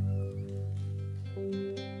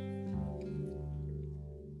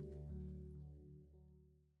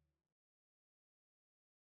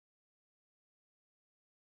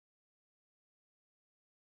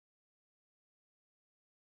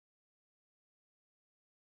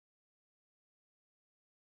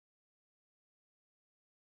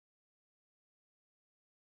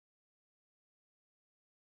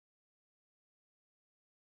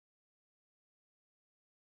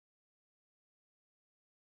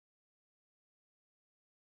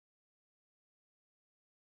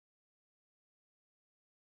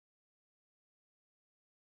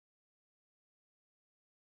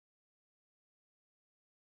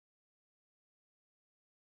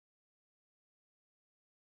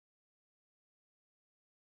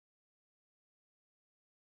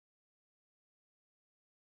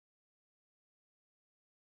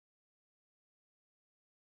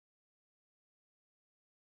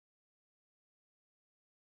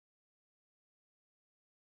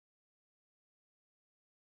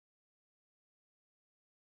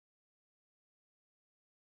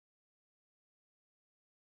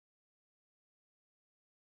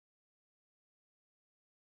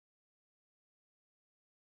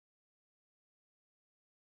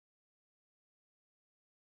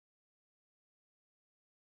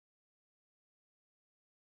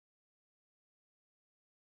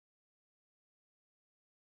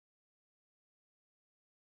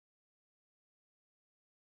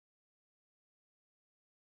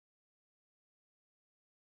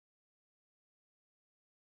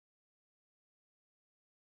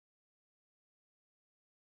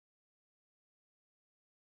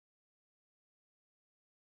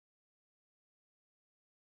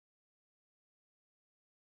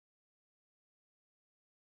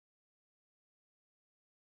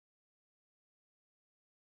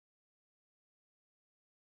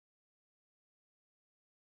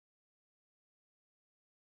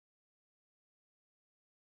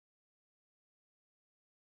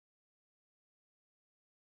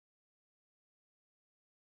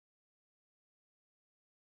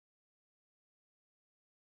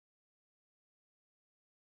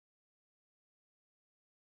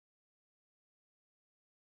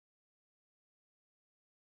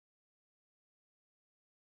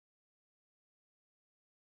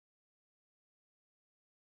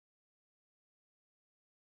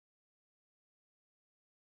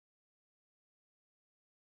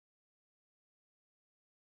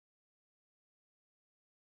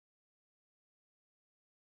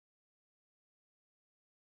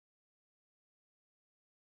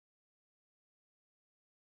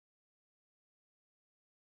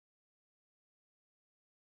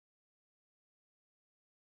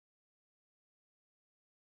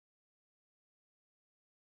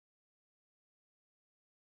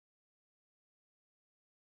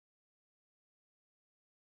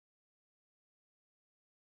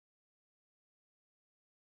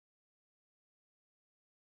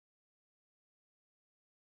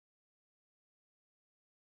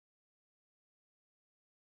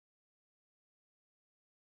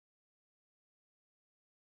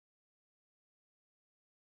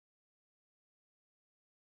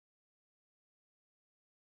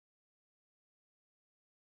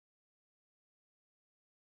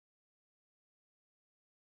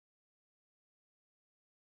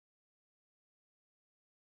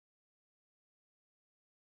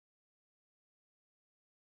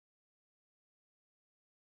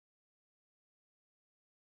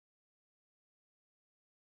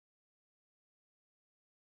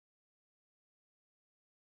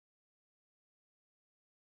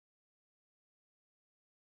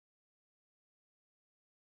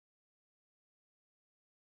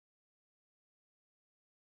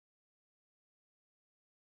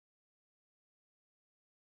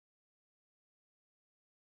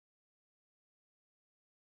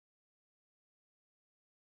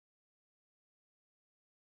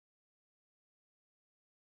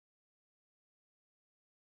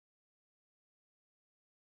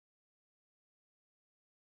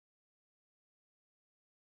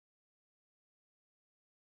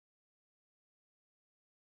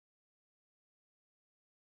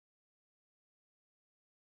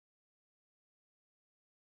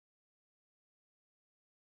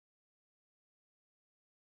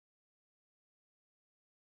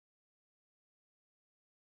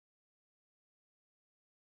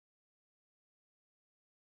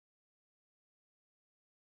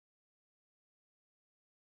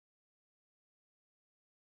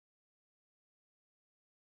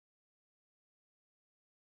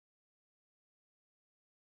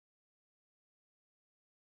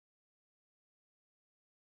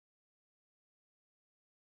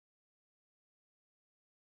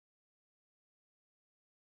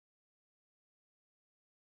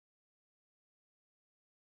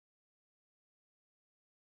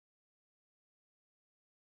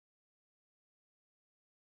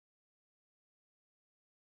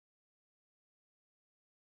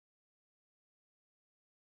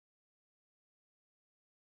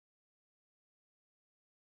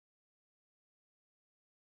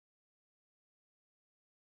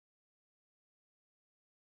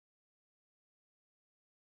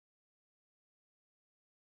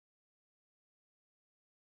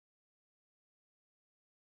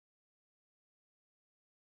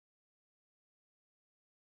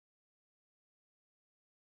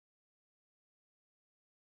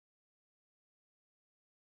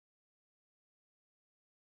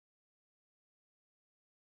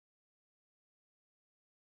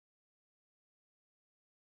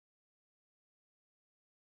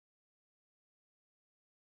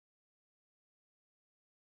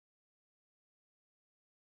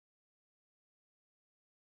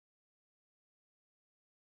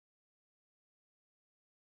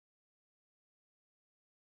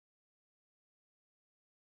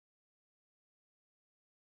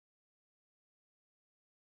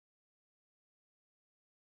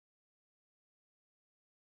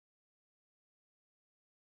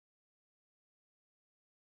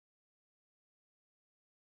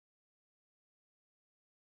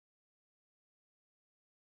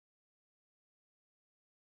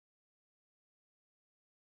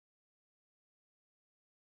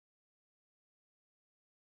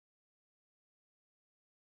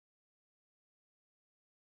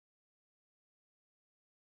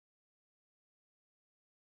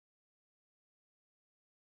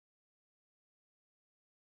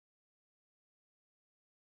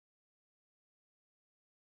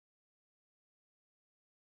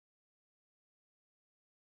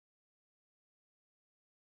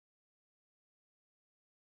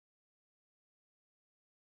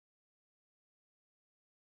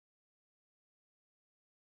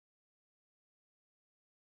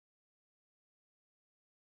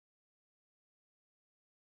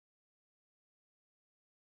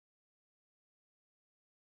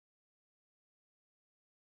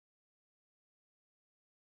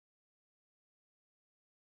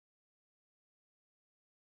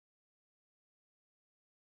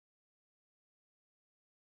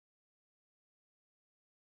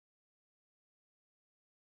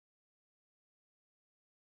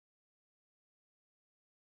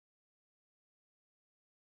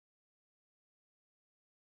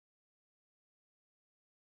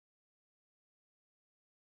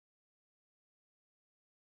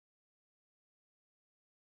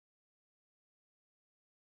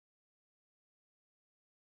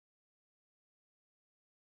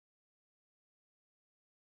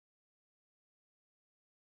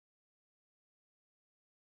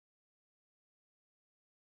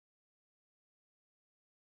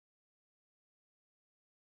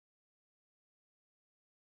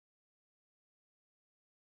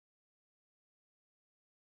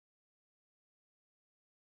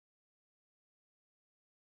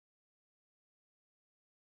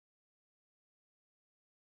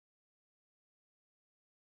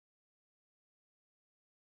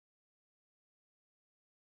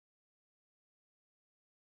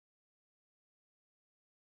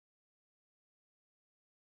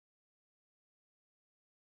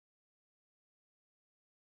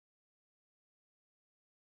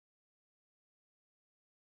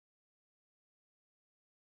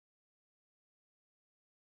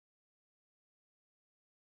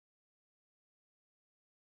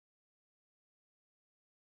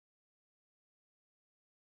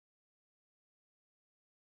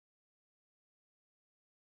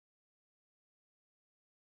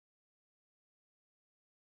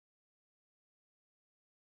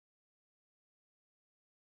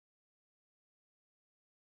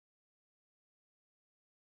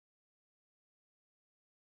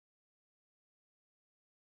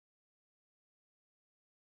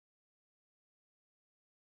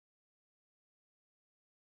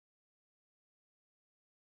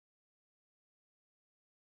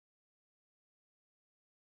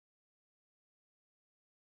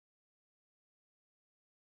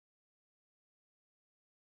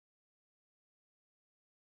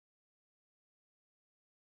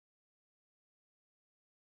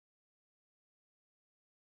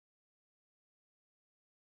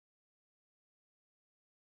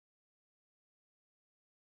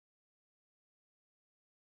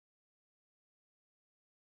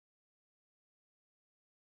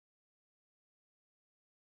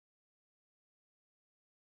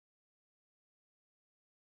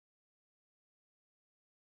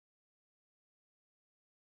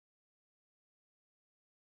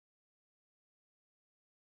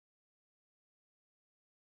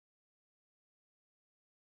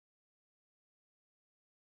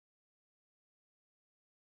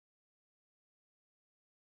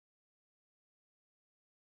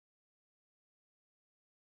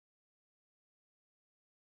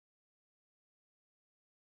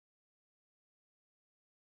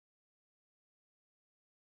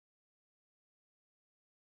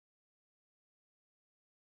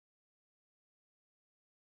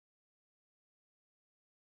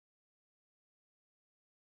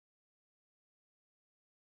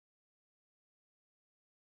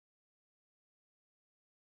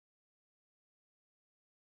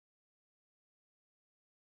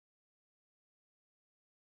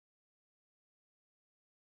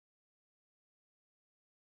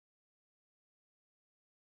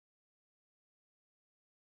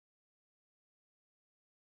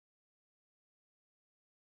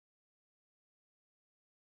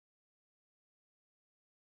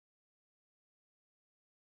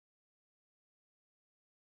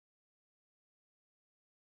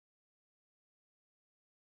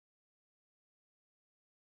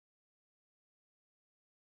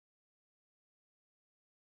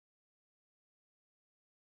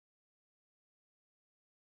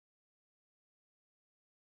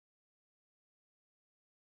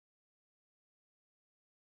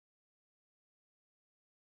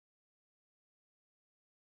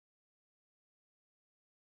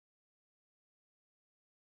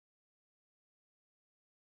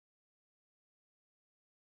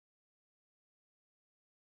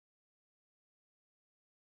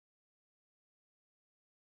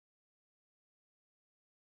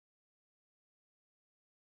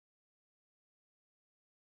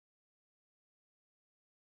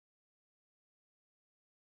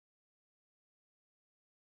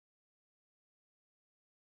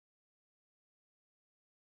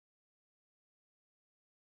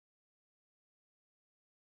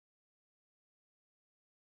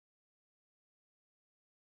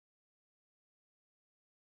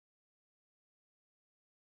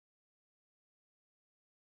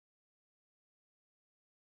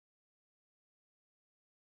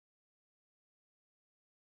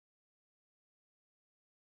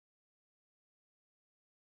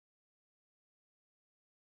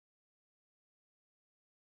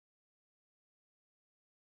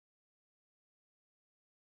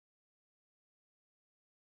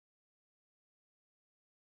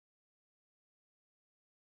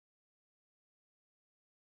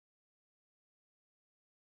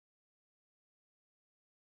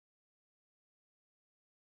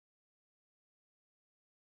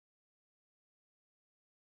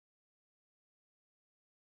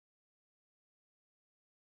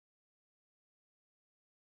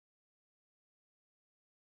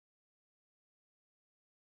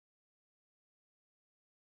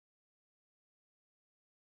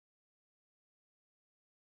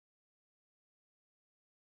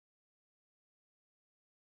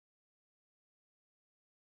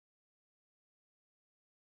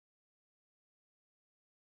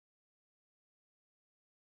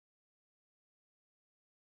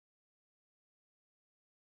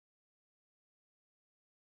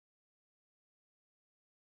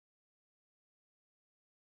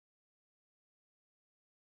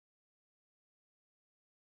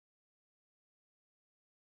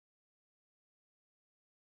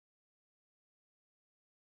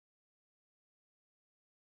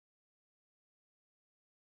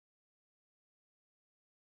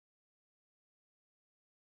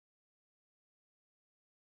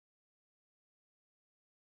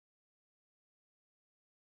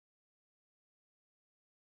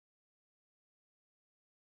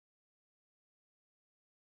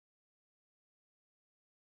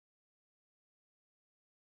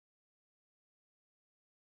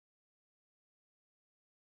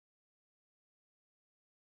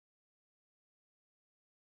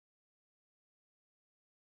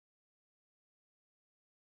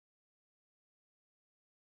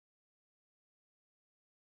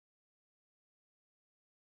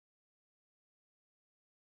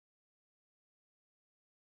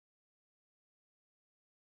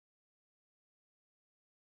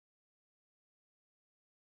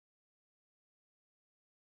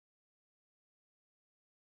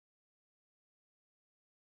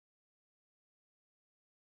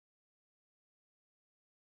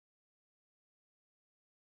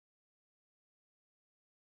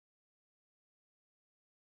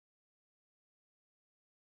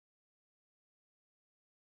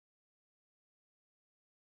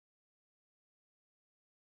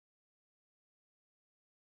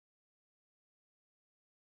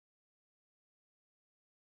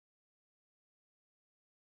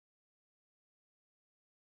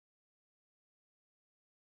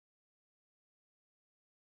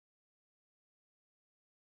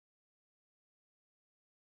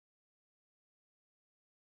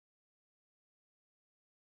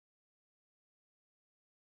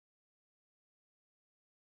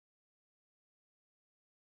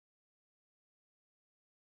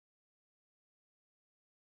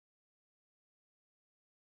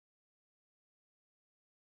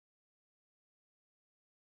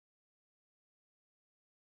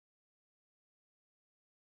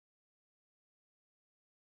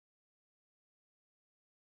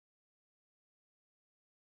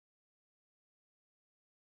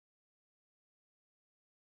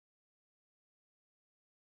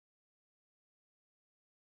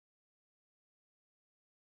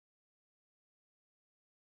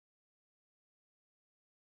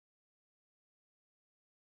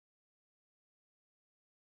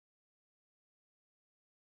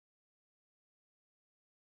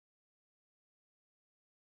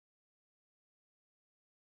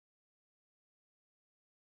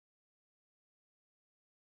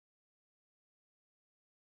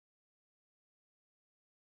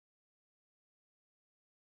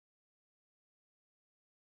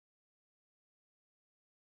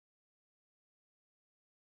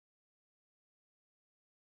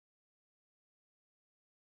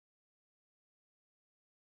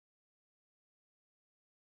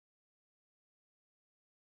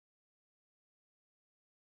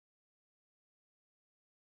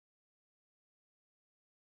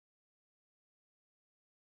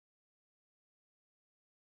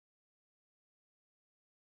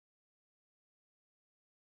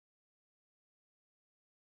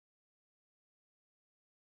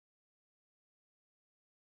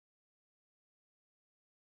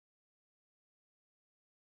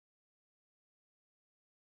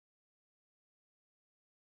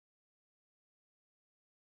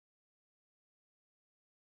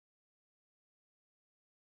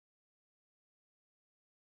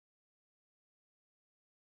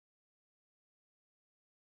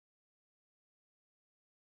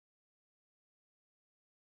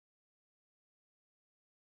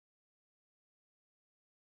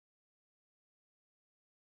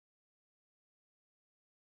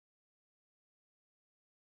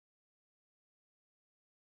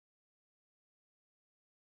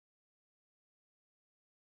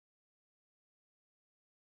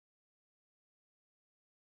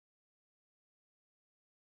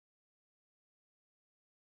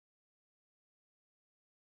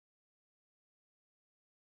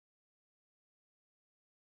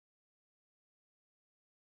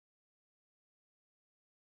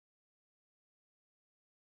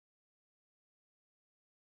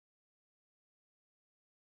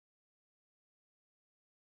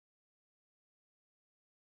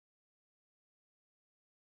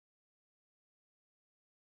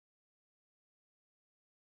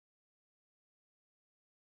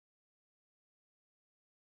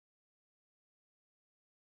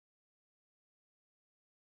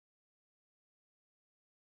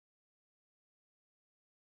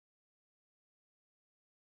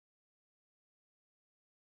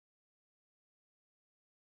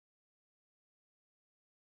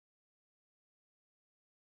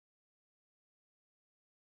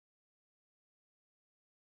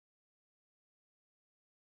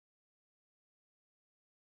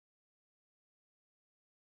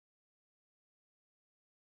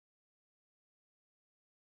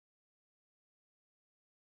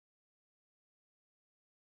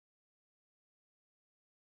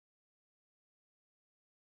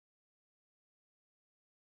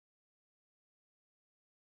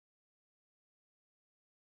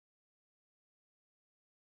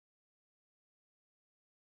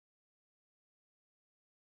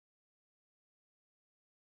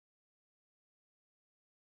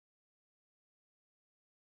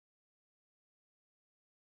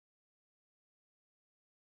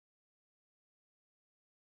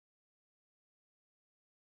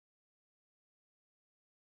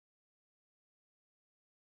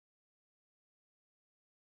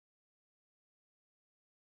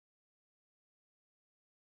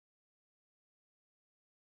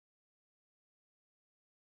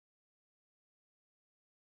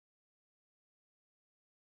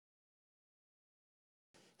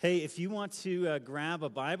 Hey, if you want to grab a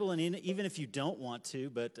Bible, and even if you don't want to,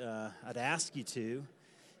 but I'd ask you to,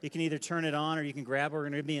 you can either turn it on or you can grab it. We're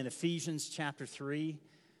going to be in Ephesians chapter 3.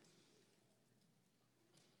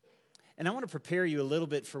 And I want to prepare you a little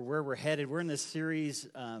bit for where we're headed. We're in this series,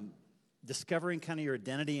 discovering kind of your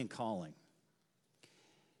identity and calling.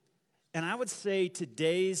 And I would say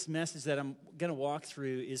today's message that I'm going to walk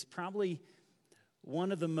through is probably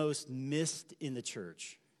one of the most missed in the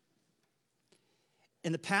church.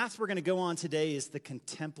 And the path we're going to go on today is the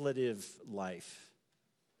contemplative life.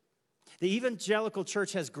 The evangelical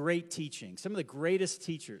church has great teaching. Some of the greatest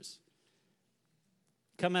teachers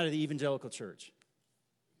come out of the evangelical church.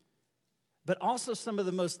 But also some of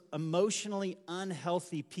the most emotionally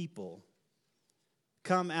unhealthy people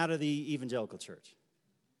come out of the evangelical church.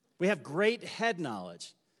 We have great head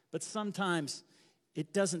knowledge, but sometimes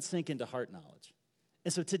it doesn't sink into heart knowledge.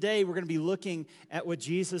 And so today we're going to be looking at what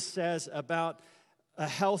Jesus says about a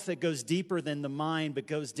health that goes deeper than the mind, but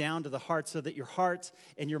goes down to the heart so that your heart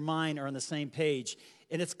and your mind are on the same page.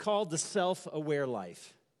 And it's called the self-aware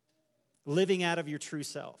life, living out of your true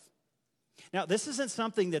self. Now, this isn't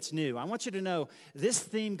something that's new. I want you to know this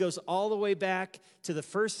theme goes all the way back to the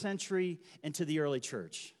first century and to the early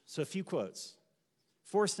church. So a few quotes.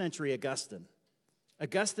 4th century Augustine.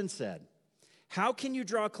 Augustine said, "How can you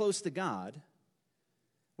draw close to God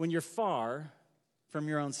when you're far from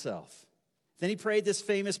your own self?" Then he prayed this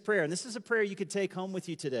famous prayer, and this is a prayer you could take home with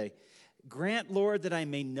you today. "Grant, Lord, that I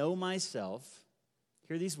may know myself."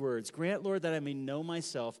 Hear these words. "Grant, Lord, that I may know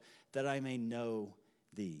myself, that I may know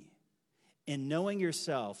thee." In knowing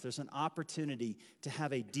yourself, there's an opportunity to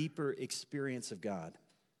have a deeper experience of God.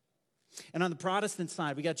 And on the Protestant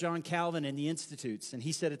side, we got John Calvin and the Institutes, and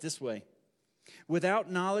he said it this way: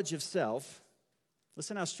 "Without knowledge of self,"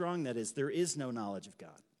 listen how strong that is, "there is no knowledge of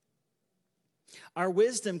God. Our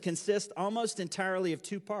wisdom consists almost entirely of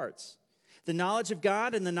two parts, the knowledge of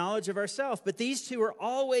God and the knowledge of ourselves. But these two are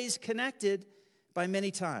always connected by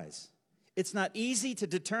many ties. It's not easy to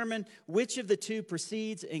determine which of the two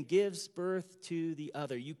precedes and gives birth to the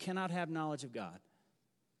other." You cannot have knowledge of God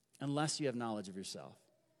unless you have knowledge of yourself.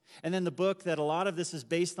 And then the book that a lot of this is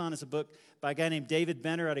based on is a book by a guy named David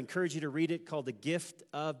Benner. I'd encourage you to read it, called The Gift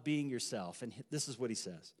of Being Yourself. And this is what he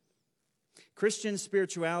says. "Christian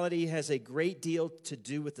spirituality has a great deal to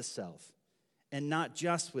do with the self, and not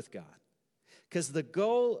just with God. Because the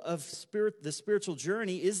goal of the spiritual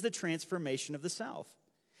journey is the transformation of the self.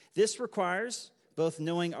 This requires both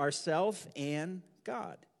knowing ourself and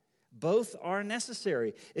God. Both are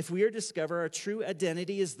necessary if we are to discover our true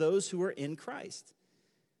identity as those who are in Christ.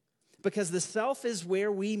 Because the self is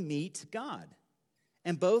where we meet God.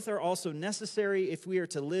 And both are also necessary if we are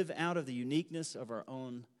to live out of the uniqueness of our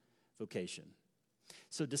own vocation."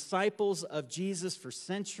 So disciples of Jesus for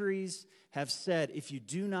centuries have said, if you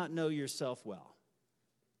do not know yourself well,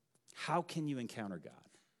 how can you encounter God?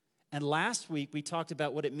 And last week we talked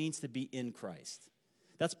about what it means to be in Christ.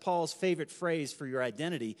 That's Paul's favorite phrase for your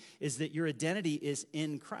identity, is that your identity is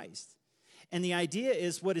in Christ. And the idea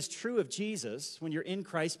is what is true of Jesus when you're in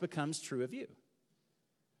Christ becomes true of you.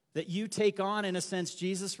 That you take on, in a sense,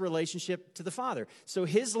 Jesus' relationship to the Father. So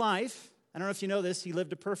his life, I don't know if you know this, he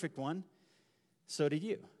lived a perfect one. So did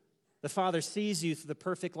you. The Father sees you through the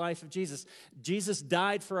perfect life of Jesus. Jesus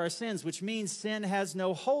died for our sins, which means sin has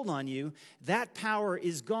no hold on you. That power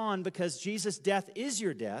is gone because Jesus' death is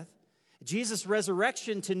your death. Jesus'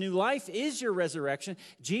 resurrection to new life is your resurrection.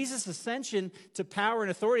 Jesus' ascension to power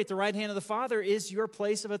and authority at the right hand of the Father is your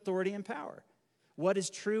place of authority and power. What is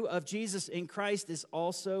true of Jesus in Christ is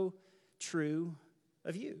also true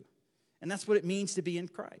of you. And that's what it means to be in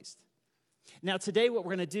Christ. Now, today what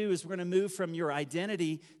we're going to do is we're going to move from your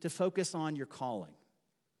identity to focus on your calling.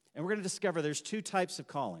 And we're going to discover there's two types of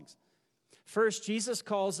callings. First, Jesus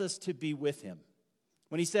calls us to be with him.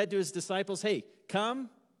 When he said to his disciples, "Hey, come,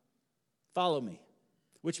 follow me."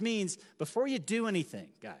 Which means before you do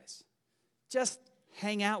anything, guys, just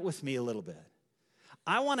hang out with me a little bit.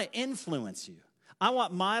 I want to influence you. I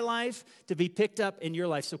want my life to be picked up in your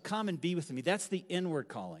life. So come and be with me. That's the inward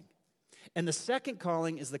calling. And the second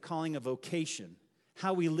calling is the calling of vocation,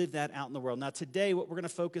 how we live that out in the world. Now today, what we're going to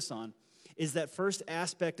focus on is that first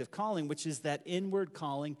aspect of calling, which is that inward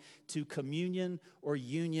calling to communion or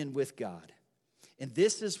union with God. And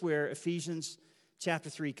this is where Ephesians chapter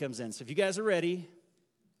 3 comes in. So if you guys are ready,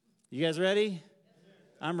 you guys ready?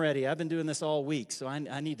 I'm ready. I've been doing this all week, so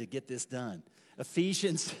I need to get this done.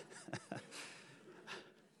 Ephesians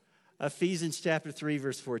chapter 3,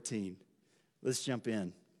 verse 14. Let's jump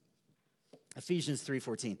in. Ephesians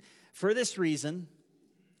 3:14. "For this reason,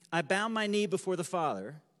 I bow my knee before the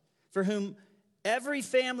Father, for whom every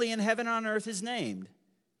family in heaven and on earth is named,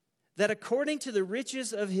 that according to the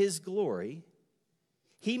riches of his glory,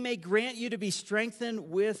 he may grant you to be strengthened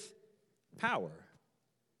with power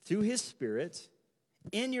through his Spirit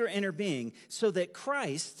in your inner being, so that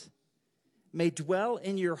Christ may dwell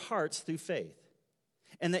in your hearts through faith.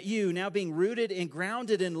 And that you, now being rooted and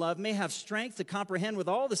grounded in love, may have strength to comprehend with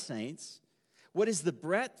all the saints what is the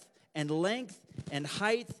breadth and length and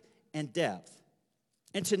height and depth,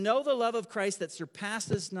 and to know the love of Christ that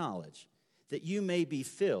surpasses knowledge, that you may be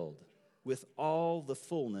filled with all the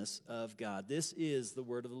fullness of God. This is the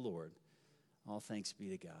word of the Lord. All thanks be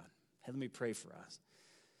to God. Let me pray for us.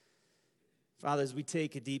 Father, as we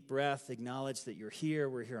take a deep breath, acknowledge that you're here.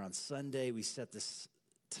 We're here on Sunday. We set this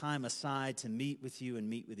time aside to meet with you and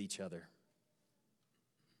meet with each other.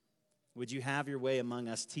 Would you have your way among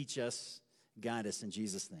us, teach us, guide us in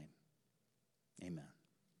Jesus' name. Amen.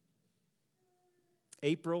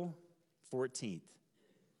 April 14th,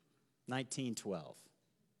 1912.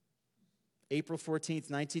 April 14th,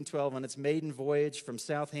 1912, on its maiden voyage from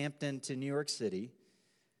Southampton to New York City,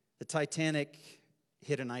 the Titanic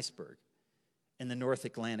hit an iceberg in the North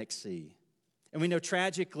Atlantic Sea. And we know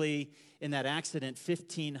tragically in that accident,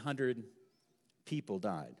 1,500 people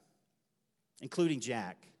died, including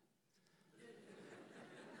Jack.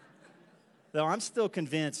 Though I'm still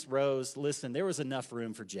convinced, Rose, listen, there was enough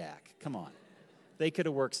room for Jack. Come on. They could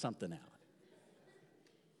have worked something out.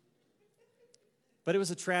 But it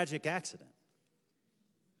was a tragic accident.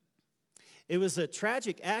 It was a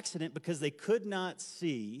tragic accident because they could not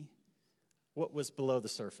see what was below the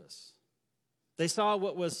surface. They saw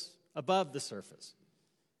what was above the surface,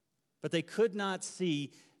 but they could not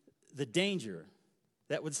see the danger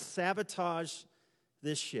that would sabotage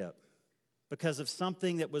this ship because of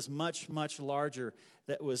something that was much, much larger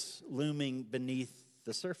that was looming beneath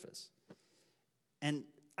the surface. And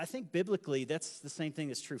I think biblically, that's the same thing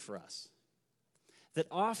that's true for us. That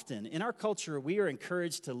often in our culture, we are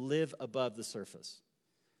encouraged to live above the surface,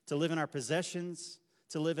 to live in our possessions,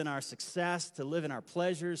 to live in our success, to live in our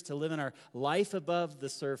pleasures, to live in our life above the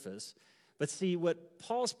surface. But see, what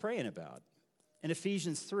Paul's praying about in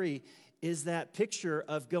Ephesians 3 is that picture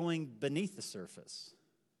of going beneath the surface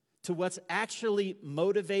to what's actually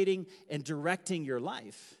motivating and directing your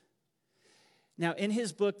life. Now, in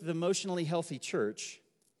his book, The Emotionally Healthy Church,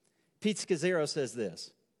 Pete Scazzero says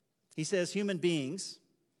this. He says, human beings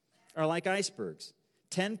are like icebergs.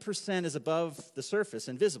 10% is above the surface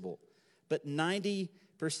and visible, but 90%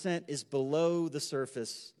 is below the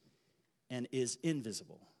surface and is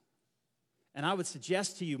invisible. And I would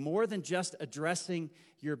suggest to you, more than just addressing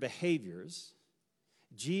your behaviors,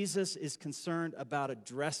 Jesus is concerned about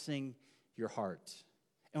addressing your heart.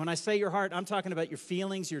 And when I say your heart, I'm talking about your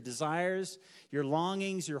feelings, your desires, your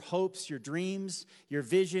longings, your hopes, your dreams, your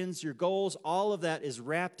visions, your goals. All of that is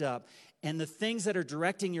wrapped up. And the things that are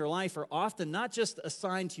directing your life are often not just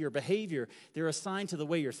assigned to your behavior. They're assigned to the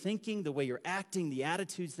way you're thinking, the way you're acting, the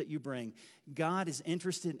attitudes that you bring. God is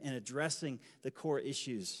interested in addressing the core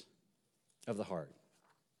issues of the heart.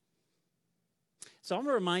 So I'm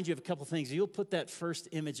going to remind you of a couple things. You'll put that first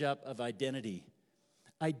image up of identity.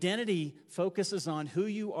 Identity focuses on who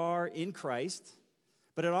you are in Christ,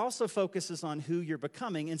 but it also focuses on who you're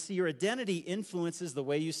becoming. And see, your identity influences the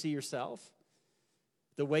way you see yourself,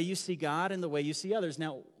 the way you see God, and the way you see others.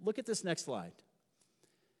 Now, look at this next slide.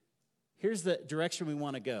 Here's the direction we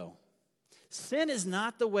want to go. Sin is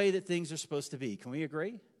not the way that things are supposed to be. Can we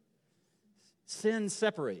agree? Sin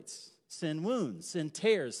separates. Sin wounds. Sin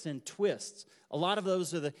tears. Sin twists. A lot of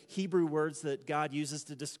those are the Hebrew words that God uses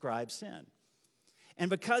to describe sin. And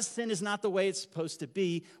because sin is not the way it's supposed to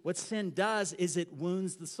be, what sin does is it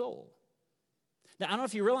wounds the soul. Now, I don't know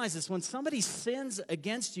if you realize this. When somebody sins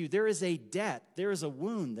against you, there is a debt. There is a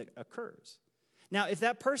wound that occurs. Now, if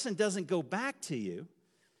that person doesn't go back to you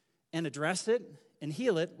and address it and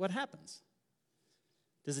heal it, what happens?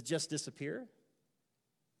 Does it just disappear?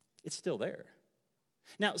 It's still there.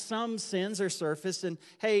 Now, some sins are surface, and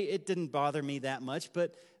hey, it didn't bother me that much,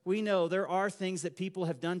 but we know there are things that people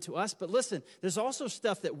have done to us. But listen, there's also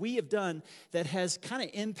stuff that we have done that has kind of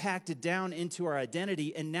impacted down into our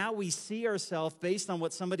identity, and now we see ourselves based on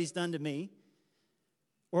what somebody's done to me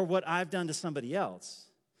or what I've done to somebody else.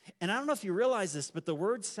 And I don't know if you realize this, but the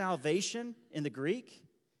word salvation in the Greek,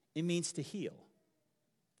 it means to heal.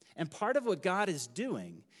 And part of what God is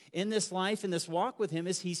doing in this life, in this walk with him,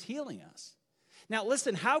 is he's healing us. Now,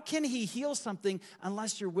 listen, how can he heal something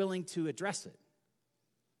unless you're willing to address it?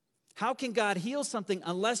 How can God heal something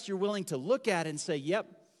unless you're willing to look at it and say, yep,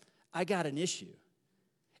 I got an issue?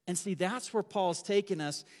 And see, that's where Paul's taken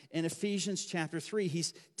us in Ephesians chapter 3.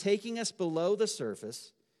 He's taking us below the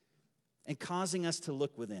surface and causing us to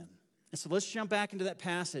look within. And so let's jump back into that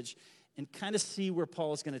passage and kind of see where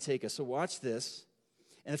Paul is going to take us. So watch this.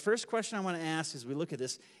 And the first question I want to ask as we look at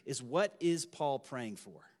this is, what is Paul praying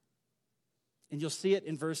for? And you'll see it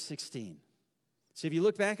in verse 16. So if you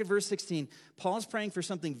look back at verse 16, Paul's praying for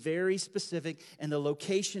something very specific, and the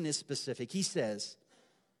location is specific. He says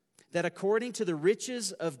that according to the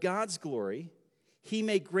riches of God's glory, he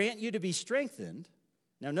may grant you to be strengthened,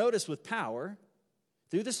 now notice, with power,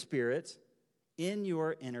 through the Spirit, in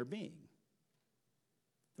your inner being.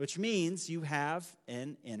 Which means you have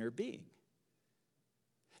an inner being.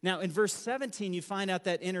 Now, in verse 17, you find out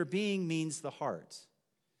that inner being means the heart.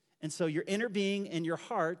 And so your inner being and your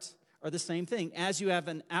heart are the same thing. As you have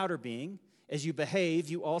an outer being, as you behave,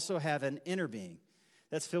 you also have an inner being.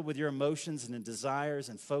 That's filled with your emotions and desires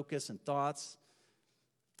and focus and thoughts.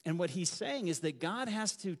 And what he's saying is that God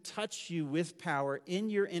has to touch you with power in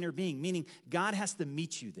your inner being, meaning God has to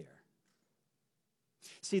meet you there.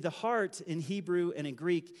 See, the heart in Hebrew and in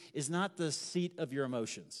Greek is not the seat of your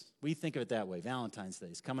emotions. We think of it that way. Valentine's Day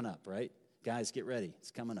is coming up, right? Guys, get ready.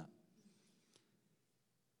 It's coming up.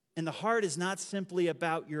 And the heart is not simply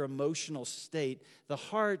about your emotional state. The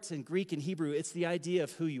heart in Greek and Hebrew, it's the idea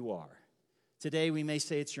of who you are. Today we may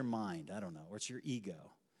say it's your mind, I don't know, or it's your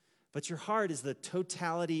ego. But your heart is the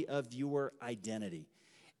totality of your identity.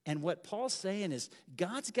 And what Paul's saying is,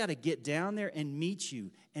 God's got to get down there and meet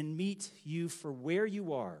you for where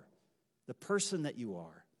you are. The person that you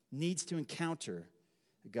are needs to encounter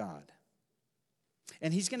God.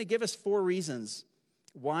 And he's going to give us 4 reasons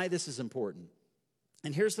why this is important.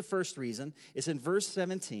 And here's the first reason. It's in verse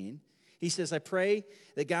 17. He says, I pray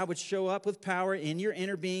that God would show up with power in your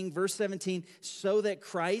inner being, verse 17, so that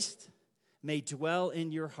Christ may dwell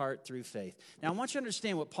in your heart through faith. Now, I want you to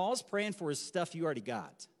understand what Paul's praying for is stuff you already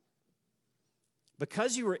got.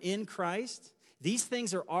 Because you are in Christ, these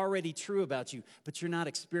things are already true about you, but you're not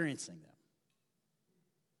experiencing them.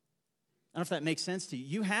 I don't know if that makes sense to you.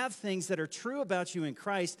 You have things that are true about you in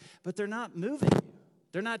Christ, but they're not moving you.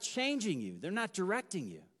 They're not changing you. They're not directing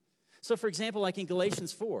you. So, for example, like in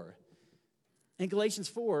Galatians 4. In Galatians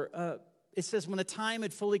 4, it says, when the time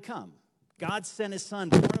had fully come, God sent his son,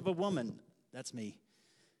 born of a woman, that's me,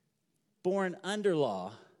 born under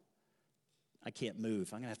law. I can't move.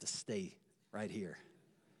 I'm going to have to stay right here.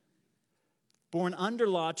 Born under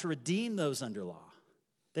law to redeem those under law,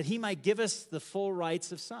 that he might give us the full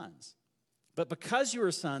rights of sons. But because you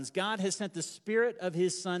are sons, God has sent the Spirit of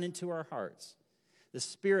his Son into our hearts, the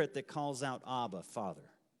Spirit that calls out, Abba, Father.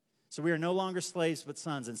 So we are no longer slaves but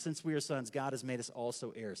sons, and since we are sons, God has made us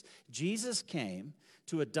also heirs. Jesus came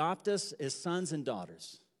to adopt us as sons and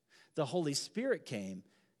daughters. The Holy Spirit came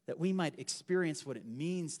that we might experience what it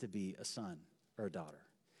means to be a son or a daughter.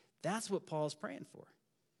 That's what Paul's praying for.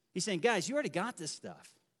 He's saying, guys, you already got this stuff.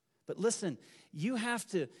 But listen, you have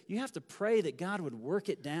to pray that God would work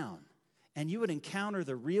it down and you would encounter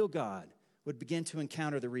the real God, would begin to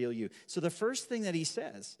encounter the real you. So the first thing that he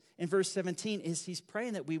says in verse 17 is he's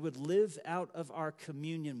praying that we would live out of our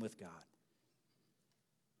communion with God.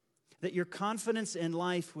 That your confidence in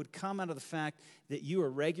life would come out of the fact that you are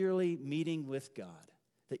regularly meeting with God.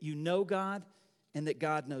 That you know God and that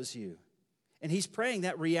God knows you. And he's praying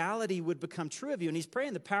that reality would become true of you. And he's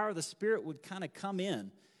praying the power of the Spirit would kind of come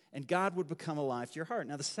in and God would become alive to your heart.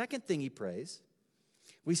 Now, the second thing he prays,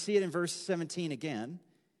 we see it in verse 17 again.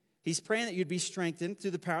 He's praying that you'd be strengthened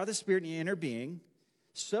through the power of the Spirit in your inner being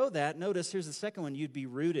so that, notice, here's the second one, you'd be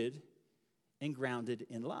rooted and grounded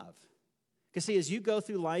in love. Because see, as you go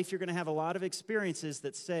through life, you're going to have a lot of experiences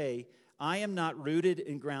that say, I am not rooted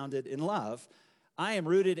and grounded in love. I am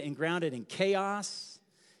rooted and grounded in chaos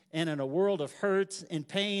and in a world of hurt and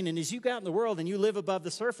pain. And as you go out in the world and you live above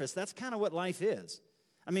the surface, that's kind of what life is.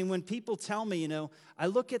 I mean, when people tell me, I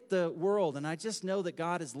look at the world and I just know that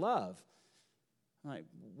God is love. I'm like,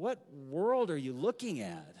 what world are you looking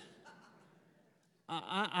at?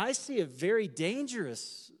 I see a very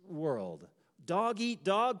dangerous world.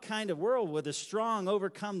 Dog-eat-dog kind of world where the strong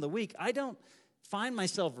overcome the weak. I don't find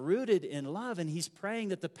myself rooted in love. And he's praying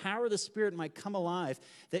that the power of the Spirit might come alive,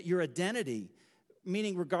 that your identity,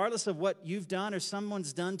 meaning regardless of what you've done or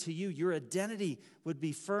someone's done to you, your identity would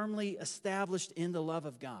be firmly established in the love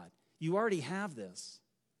of God. You already have this,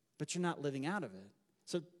 but you're not living out of it.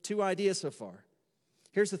 So 2 ideas so far.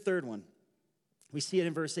 Here's the third one. We see it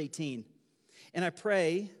in verse 18. And I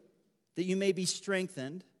pray that you may be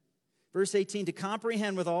strengthened, verse 18, to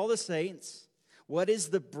comprehend with all the saints what is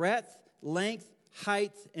the breadth, length,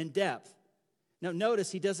 height, and depth. Now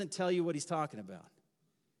notice he doesn't tell you what he's talking about.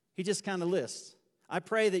 He just kind of lists. I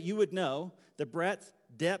pray that you would know the breadth,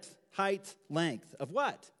 depth, height, length of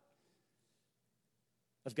what?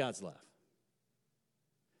 Of God's love.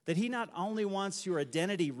 That he not only wants your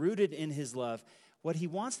identity rooted in his love, what he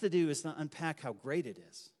wants to do is to unpack how great it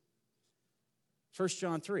is. 1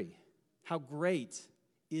 John 3, how great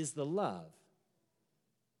is the love?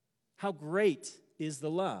 How great is the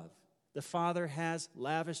love the Father has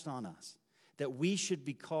lavished on us, that we should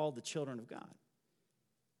be called the children of God?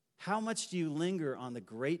 How much do you linger on the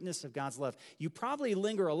greatness of God's love? You probably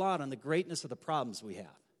linger a lot on the greatness of the problems we have.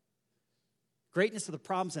 Greatness of the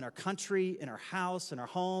problems in our country, in our house, in our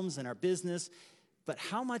homes, in our business. But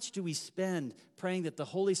how much do we spend praying that the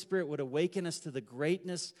Holy Spirit would awaken us to the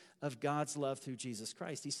greatness of God's love through Jesus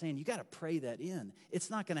Christ? He's saying you got to pray that in.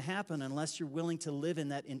 It's not going to happen unless you're willing to live in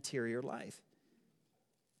that interior life.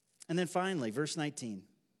 And then finally, verse 19.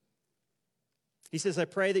 He says, I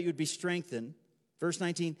pray that you would be strengthened. Verse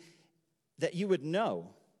 19, that you would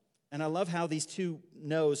know. And I love how these two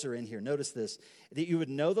knows are in here. Notice this. That you would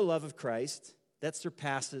know the love of Christ that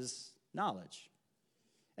surpasses knowledge.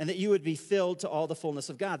 And that you would be filled to all the fullness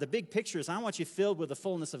of God. The big picture is I want you filled with the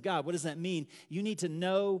fullness of God. What does that mean? You need to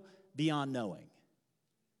know beyond knowing.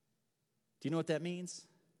 Do you know what that means?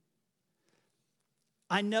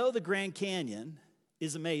 I know the Grand Canyon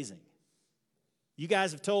is amazing. You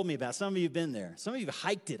guys have told me about it. Some of you have been there. Some of you have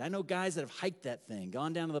hiked it. I know guys that have hiked that thing,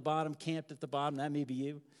 gone down to the bottom, camped at the bottom. That may be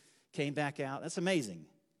you. Came back out. That's amazing.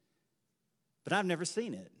 But I've never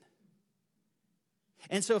seen it.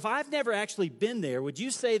 And so if I've never actually been there, would you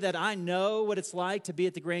say that I know what it's like to be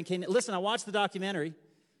at the Grand Canyon? Listen, I watched the documentary,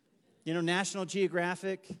 National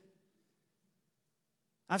Geographic.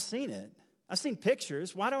 I've seen it. I've seen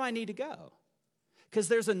pictures. Why do I need to go? Because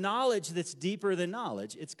there's a knowledge that's deeper than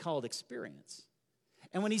knowledge. It's called experience.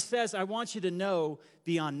 And when he says, I want you to know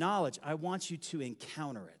beyond knowledge, I want you to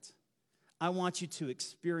encounter it. I want you to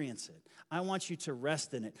experience it. I want you to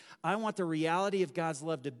rest in it. I want the reality of God's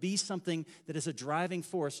love to be something that is a driving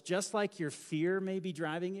force, just like your fear may be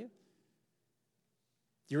driving you.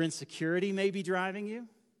 Your insecurity may be driving you.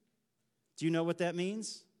 Do you know what that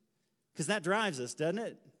means? Because that drives us, doesn't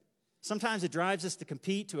it? Sometimes it drives us to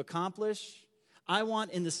compete, to accomplish. I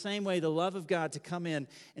want, in the same way, the love of God to come in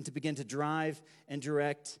and to begin to drive and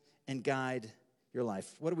direct and guide your life.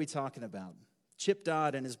 What are we talking about? Chip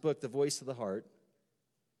Dodd, in his book, The Voice of the Heart,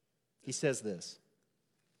 he says this.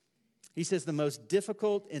 He says, the most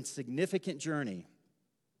difficult and significant journey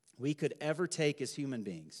we could ever take as human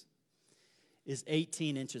beings is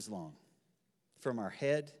 18 inches long, from our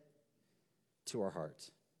head to our heart.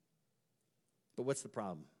 But what's the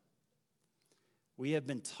problem? We have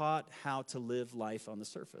been taught how to live life on the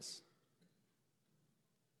surface.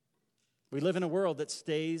 We live in a world that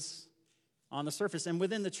stays on the surface. And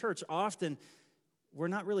within the church, often, we're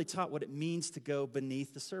not really taught what it means to go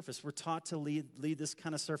beneath the surface. We're taught to lead this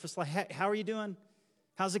kind of surface life. Hey, how are you doing?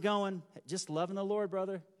 How's it going? Just loving the Lord,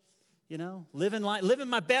 brother. Living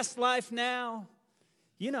my best life now.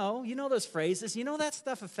 You know those phrases. That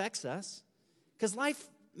stuff affects us. Because life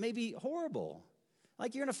may be horrible.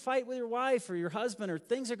 Like you're in a fight with your wife or your husband or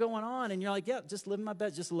things are going on and you're like, yeah, just living my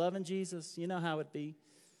best, just loving Jesus. You know how it be.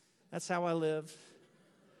 That's how I live.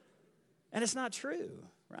 And it's not true,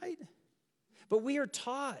 right? But we are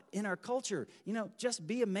taught in our culture, just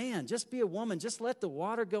be a man, just be a woman, just let the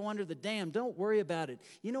water go under the dam. Don't worry about it.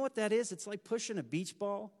 You know what that is? It's like pushing a beach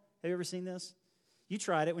ball. Have you ever seen this? You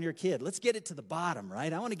tried it when you were a kid. Let's get it to the bottom,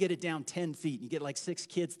 right? I want to get it down 10 feet. You get like 6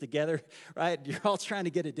 kids together, right? You're all trying to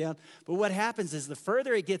get it down. But what happens is the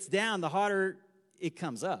further it gets down, the harder it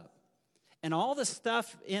comes up. And all the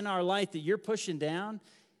stuff in our life that you're pushing down,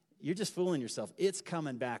 you're just fooling yourself. It's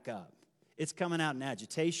coming back up. It's coming out in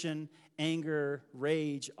agitation, anger,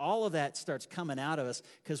 rage. All of that starts coming out of us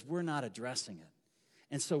because we're not addressing it.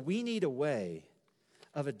 And so we need a way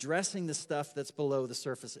of addressing the stuff that's below the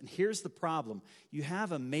surface. And here's the problem. You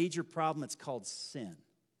have a major problem. It's called sin.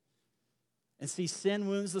 And see, sin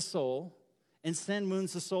wounds the soul, and sin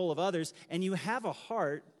wounds the soul of others, and you have a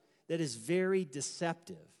heart that is very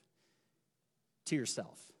deceptive to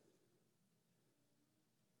yourself.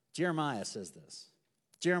 Jeremiah says this.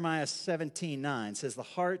 Jeremiah 17:9 says, the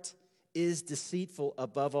heart is deceitful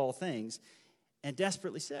above all things and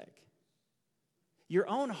desperately sick. Your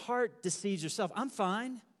own heart deceives yourself. I'm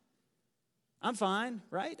fine,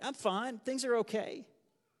 right? I'm fine. Things are okay.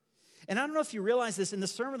 And I don't know if you realize this, in the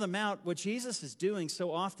Sermon on the Mount, what Jesus is doing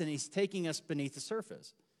so often, he's taking us beneath the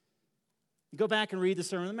surface. You go back and read the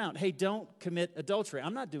Sermon on the Mount. Hey, don't commit adultery.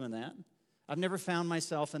 I'm not doing that. I've never found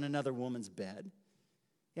myself in another woman's bed.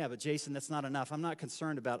 Yeah, but Jason, that's not enough. I'm not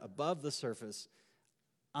concerned about above the surface.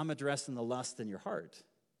 I'm addressing the lust in your heart.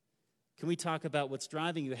 Can we talk about what's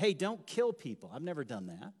driving you? Hey, don't kill people. I've never done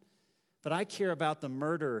that. But I care about the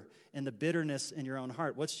murder and the bitterness in your own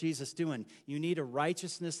heart. What's Jesus doing? You need a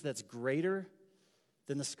righteousness that's greater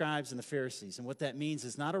than the scribes and the Pharisees. And what that means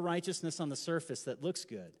is not a righteousness on the surface that looks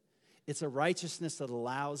good. It's a righteousness that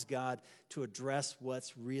allows God to address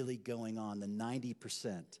what's really going on, the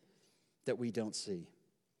 90% that we don't see.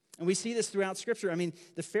 And we see this throughout Scripture. I mean,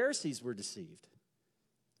 the Pharisees were deceived.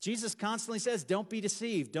 Jesus constantly says, don't be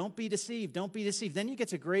deceived, don't be deceived, don't be deceived. Then you get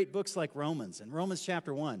to great books like Romans. In Romans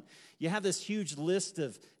chapter 1, you have this huge list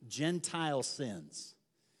of Gentile sins.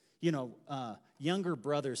 Younger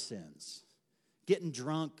brother sins, getting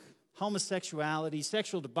drunk, homosexuality,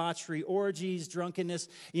 sexual debauchery, orgies, drunkenness.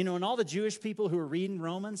 And all the Jewish people who are reading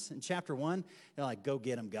Romans in chapter 1, they're like, go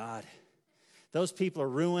get them, God. Those people are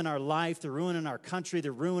ruining our life. They're ruining our country.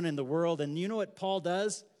 They're ruining the world. And you know what Paul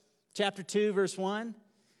does? Chapter 2, verse 1,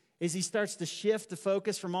 is he starts to shift the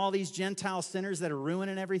focus from all these Gentile sinners that are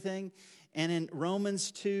ruining everything. And in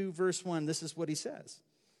Romans 2, verse 1, this is what he says.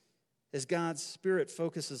 As God's Spirit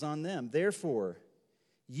focuses on them. Therefore,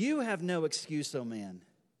 you have no excuse, O man,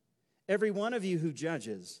 every one of you who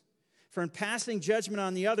judges. For in passing judgment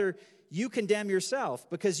on the other, you condemn yourself,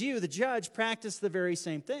 because you, the judge, practice the very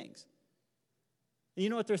same things. And you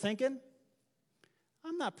know what they're thinking?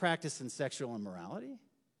 I'm not practicing sexual immorality.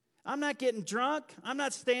 I'm not getting drunk. I'm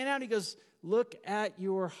not staying out. He goes, look at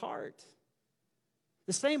your heart.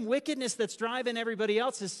 The same wickedness that's driving everybody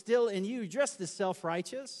else is still in you. You're just as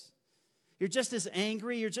self-righteous. You're just as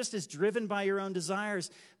angry. You're just as driven by your own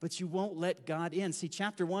desires, but you won't let God in. See,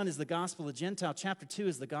 chapter 1 is the gospel of the Gentile. Chapter 2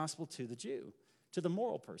 is the gospel to the Jew, to the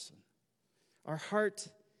moral person. Our heart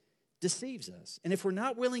deceives us. And if we're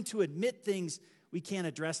not willing to admit things, we can't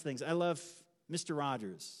address things. I love Mr.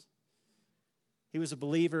 Rogers. He was a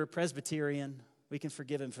believer, Presbyterian. We can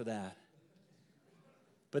forgive him for that.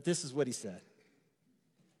 But this is what he said.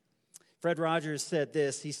 Fred Rogers said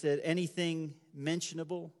this. He said, anything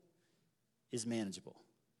mentionable is manageable.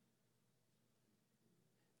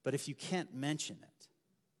 But if you can't mention it,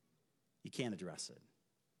 you can't address it.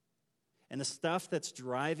 And the stuff that's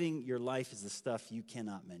driving your life is the stuff you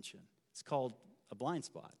cannot mention. It's called a blind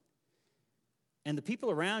spot. And the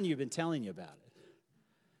people around you have been telling you about it.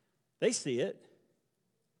 They see it,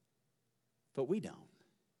 but we don't.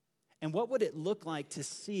 And what would it look like to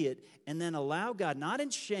see it and then allow God, not in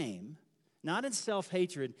shame, not in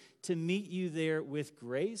self-hatred, to meet you there with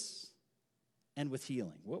grace and with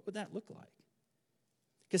healing? What would that look like?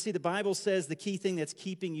 Because see, the Bible says the key thing that's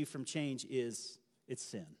keeping you from change is it's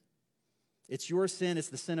sin. It's your sin, it's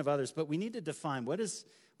the sin of others. But we need to define what does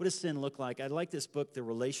sin look like? I like this book, The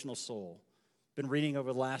Relational Soul. Been reading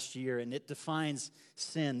over the last year, and it defines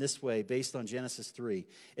sin this way based on Genesis 3.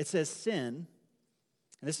 It says sin,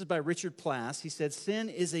 and this is by Richard Plass. He said, sin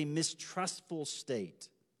is a mistrustful state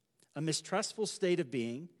of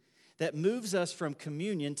being that moves us from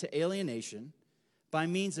communion to alienation by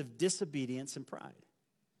means of disobedience and pride.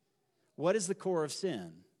 What is the core of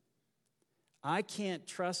sin? I can't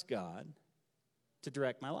trust God to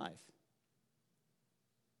direct my life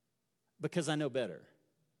because I know better.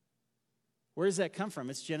 Where does that come from?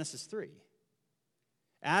 It's Genesis 3.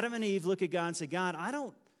 Adam and Eve look at God and say, God, I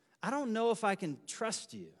don't know if I can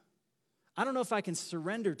trust you. I don't know if I can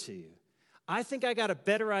surrender to you. I think I got a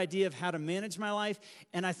better idea of how to manage my life,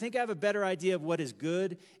 and I think I have a better idea of what is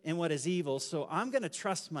good and what is evil, so I'm going to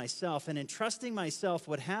trust myself. And in trusting myself,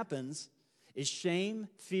 what happens is shame,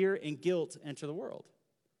 fear, and guilt enter the world.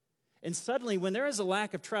 And suddenly, when there is a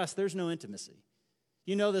lack of trust, there's no intimacy.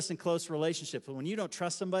 You know this in close relationships, but when you don't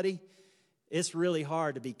trust somebody, it's really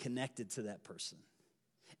hard to be connected to that person.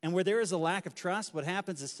 And where there is a lack of trust, what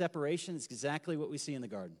happens is separation. It's exactly what we see in the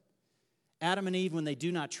garden. Adam and Eve, when they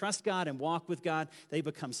do not trust God and walk with God, they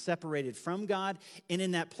become separated from God. And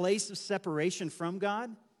in that place of separation from God,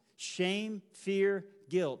 shame, fear,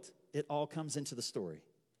 guilt, it all comes into the story.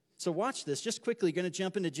 So watch this. Just quickly, going to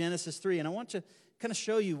jump into Genesis 3. And I want to kind of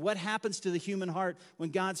show you what happens to the human heart when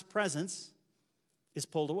God's presence is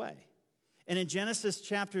pulled away. And in Genesis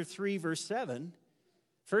chapter 3, verse 7,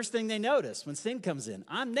 first thing they notice when sin comes in,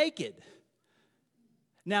 I'm naked.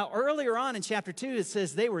 Now, earlier on in chapter 2, it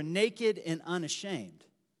says they were naked and unashamed,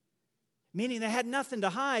 meaning they had nothing to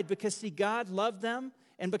hide because, see, God loved them,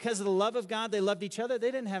 and because of the love of God, they loved each other.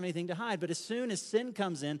 They didn't have anything to hide. But as soon as sin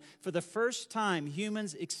comes in, for the first time,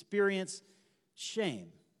 humans experience shame.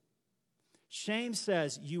 Shame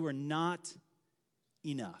says you are not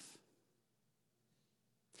enough.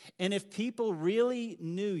 And if people really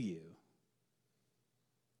knew you,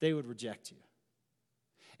 they would reject you.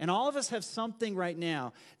 And all of us have something right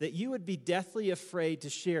now that you would be deathly afraid to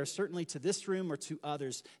share, certainly to this room or to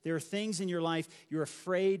others. There are things in your life you're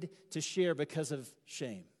afraid to share because of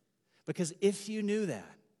shame. Because if you knew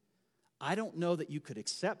that, I don't know that you could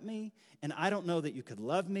accept me, and I don't know that you could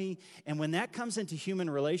love me. And when that comes into human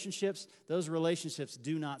relationships, those relationships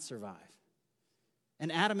do not survive.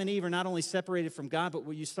 And Adam and Eve are not only separated from God, but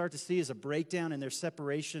what you start to see is a breakdown in their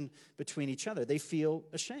separation between each other. They feel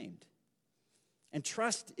ashamed. And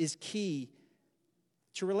trust is key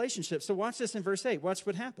to relationships. So watch this in verse 8. Watch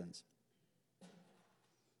what happens.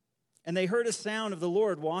 And they heard a sound of the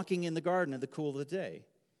Lord walking in the garden in the cool of the day.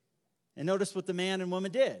 And notice what the man and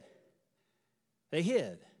woman did. They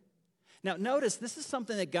hid. Now notice, this is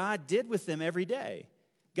something that God did with them every day.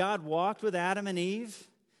 God walked with Adam and Eve.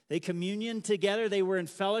 They communioned together. They were in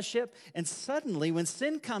fellowship. And suddenly, when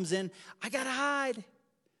sin comes in, I got to hide.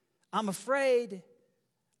 I'm afraid.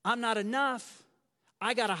 I'm not enough.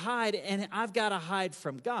 I got to hide, and I've got to hide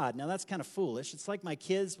from God. Now, that's kind of foolish. It's like my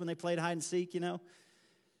kids when they played hide and seek, you know.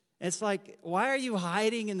 It's like, why are you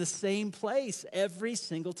hiding in the same place every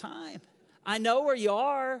single time? I know where you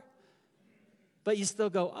are, but you still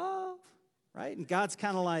go, oh, right? And God's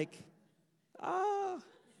kind of like, oh.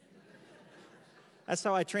 That's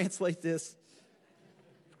how I translate this.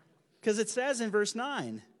 Because it says in verse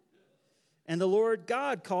 9, and the Lord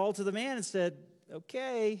God called to the man and said,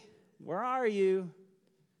 okay, where are you?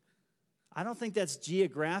 I don't think that's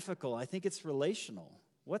geographical. I think it's relational.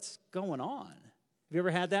 What's going on? Have you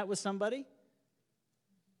ever had that with somebody?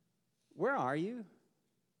 Where are you?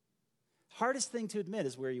 Hardest thing to admit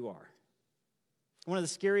is where you are. One of the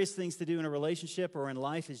scariest things to do in a relationship or in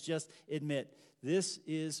life is just admit, this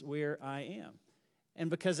is where I am. And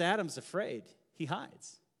because Adam's afraid, he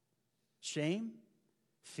hides. Shame,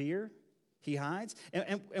 fear, he hides.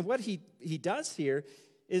 And what he does here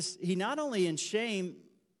is he not only in shame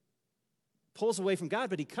pulls away from God,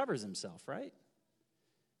 but he covers himself, right?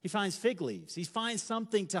 He finds fig leaves. He finds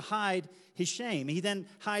something to hide his shame. He then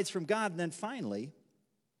hides from God. And then finally,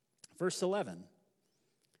 verse 11,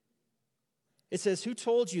 it says, who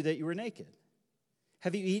told you that you were naked?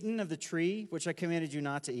 Have you eaten of the tree which I commanded you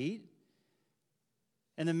not to eat?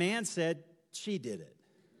 And the man said, she did it.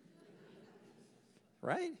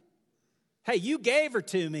 Right? Hey, you gave her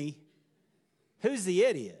to me. Who's the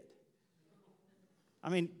idiot? I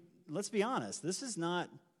mean, let's be honest. This is not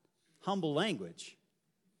humble language.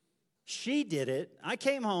 She did it. I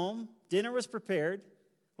came home. Dinner was prepared.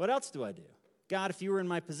 What else do I do? God, if you were in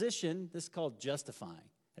my position, this is called justifying.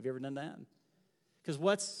 Have you ever done that? Because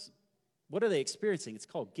what are they experiencing? It's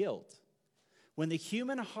called guilt. When the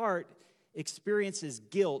human heart experiences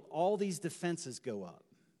guilt, all these defenses go up.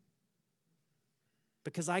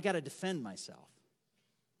 Because I got to defend myself.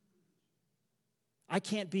 I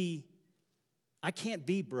can't be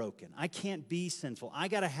broken. I can't be sinful. I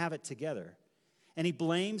got to have it together. And he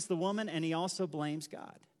blames the woman, and he also blames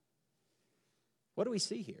God. What do we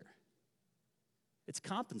see here? It's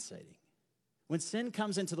compensating. When sin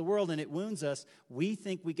comes into the world and it wounds us, we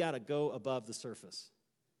think we got to go above the surface.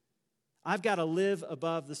 I've got to live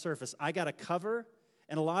above the surface. I got to cover,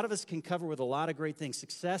 and a lot of us can cover with a lot of great things.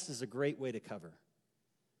 Success is a great way to cover.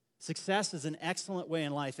 Success is an excellent way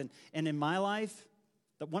in life. And in my life,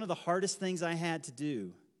 one of the hardest things I had to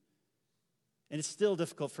do, and it's still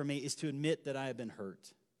difficult for me, is to admit that I have been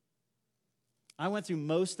hurt. I went through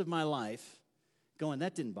most of my life going,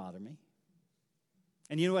 that didn't bother me.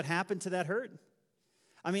 And you know what happened to that hurt?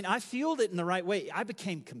 I mean, I fueled it in the right way. I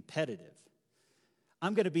became competitive.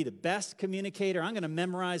 I'm going to be the best communicator. I'm going to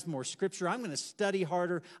memorize more scripture. I'm going to study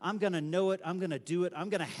harder. I'm going to know it. I'm going to do it. I'm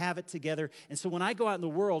going to have it together. And so when I go out in the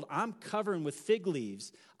world, I'm covering with fig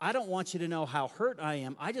leaves. I don't want you to know how hurt I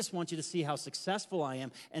am. I just want you to see how successful I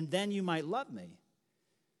am, and then you might love me.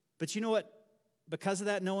 But you know what? Because of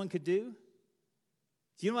that, no one could do?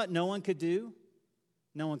 Do you know what no one could do?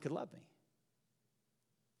 No one could love me.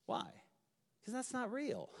 Why? Because that's not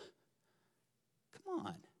real. Come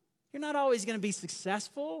on. You're not always going to be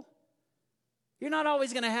successful. You're not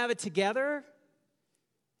always going to have it together.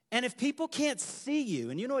 And if people can't see you,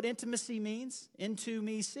 and you know what intimacy means? Into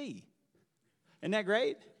me see. Isn't that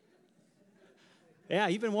great? Yeah,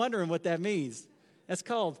 you've been wondering what that means. That's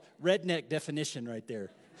called redneck definition right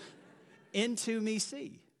there. Into me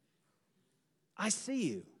see. I see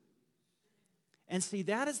you. And see,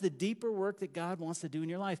 that is the deeper work that God wants to do in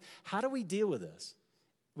your life. How do we deal with this?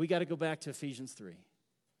 We got to go back to Ephesians 3.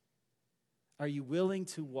 Are you willing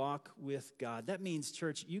to walk with God? That means,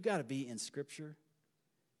 church, you got to be in Scripture.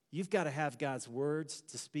 You've got to have God's words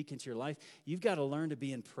to speak into your life. You've got to learn to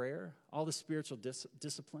be in prayer, all the spiritual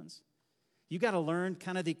disciplines. You've got to learn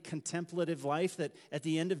kind of the contemplative life that at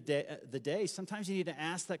the end of the day, sometimes you need to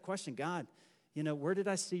ask that question, God, you know, where did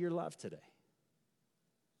I see your love today?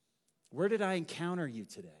 Where did I encounter you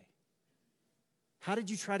today? How did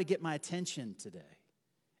you try to get my attention today?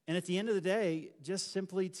 And at the end of the day, just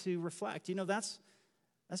simply to reflect. That's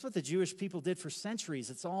what the Jewish people did for centuries.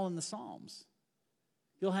 It's all in the Psalms.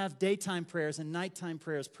 You'll have daytime prayers and nighttime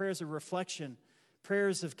prayers, prayers of reflection,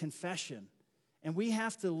 prayers of confession. And we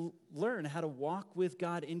have to learn how to walk with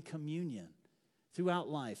God in communion throughout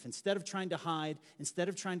life. Instead of trying to hide, instead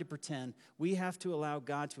of trying to pretend, we have to allow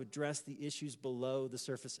God to address the issues below the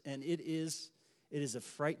surface. And it is a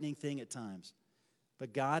frightening thing at times.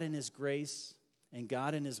 But God in His grace and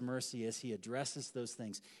God in His mercy, as He addresses those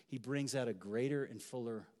things, He brings out a greater and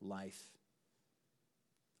fuller life.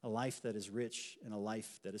 A life that is rich and a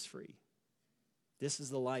life that is free. This is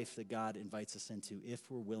the life that God invites us into if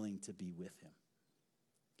we're willing to be with Him.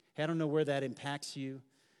 Hey, I don't know where that impacts you,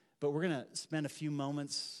 but we're going to spend a few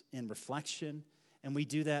moments in reflection, and we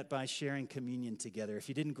do that by sharing communion together. If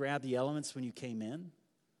you didn't grab the elements when you came in,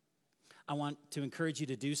 I want to encourage you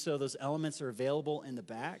to do so. Those elements are available in the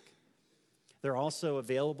back. They're also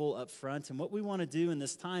available up front. And what we want to do in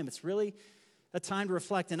this time, it's really a time to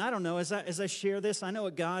reflect. And I don't know, as I share this, I know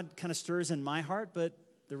what God kind of stirs in my heart, but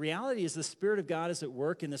the reality is the Spirit of God is at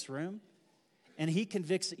work in this room. And He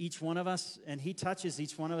convicts each one of us, and He touches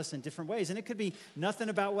each one of us in different ways. And it could be nothing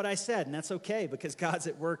about what I said, and that's okay because God's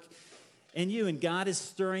at work in you, and God is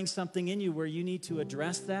stirring something in you where you need to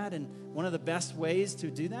address that. And one of the best ways to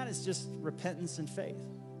do that is just repentance and faith.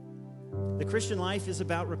 The Christian life is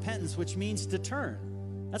about repentance, which means to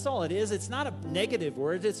turn. That's all it is. It's not a negative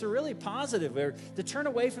word. It's a really positive word. To turn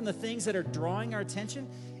away from the things that are drawing our attention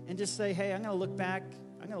and just say, hey, I'm going to look back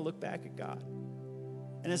at God.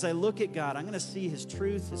 And as I look at God, I'm going to see His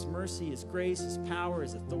truth, His mercy, His grace, His power,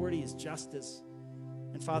 His authority, His justice.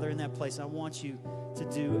 And Father, in that place, I want you to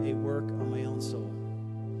do a work on my own soul.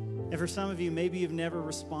 And for some of you, maybe you've never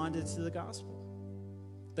responded to the gospel.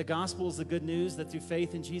 The gospel is the good news that through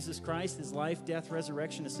faith in Jesus Christ, His life, death,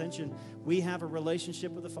 resurrection, ascension, we have a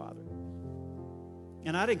relationship with the Father.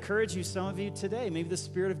 And I'd encourage you, some of you today, maybe the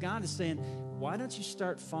Spirit of God is saying, why don't you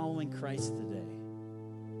start following Christ today?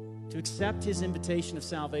 To accept His invitation of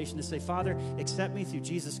salvation, to say, Father, accept me through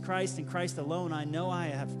Jesus Christ and Christ alone. I know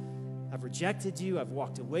I've rejected you. I've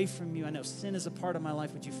walked away from you. I know sin is a part of my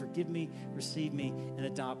life. Would you forgive me, receive me, and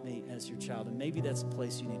adopt me as your child? And maybe that's a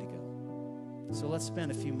place you need to go. So let's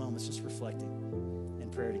spend a few moments just reflecting in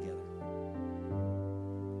prayer together.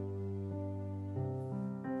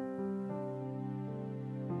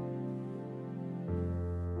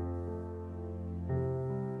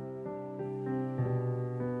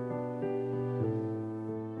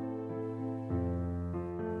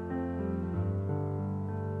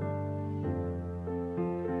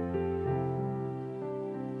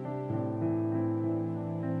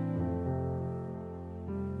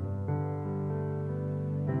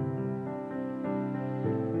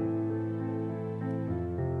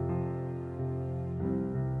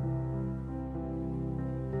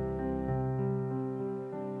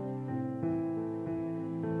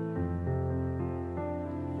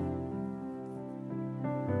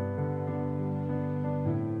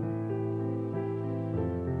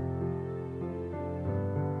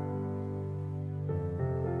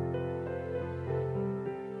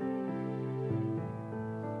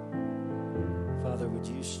 Father, would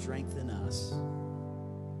you strengthen us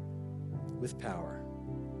with power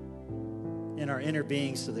in our inner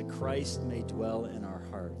being so that Christ may dwell in our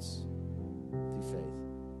hearts through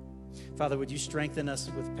faith. Father, would you strengthen us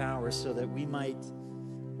with power so that we might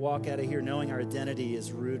walk out of here knowing our identity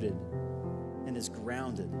is rooted and is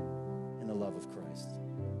grounded in the love of Christ.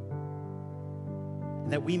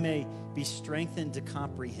 And that we may be strengthened to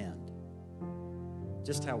comprehend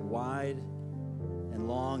just how wide and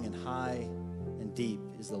long and high and deep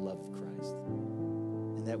is the love of Christ.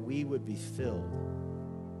 And that we would be filled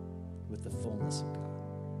with the fullness of God.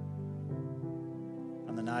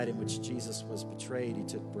 On the night in which Jesus was betrayed, He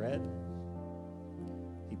took bread.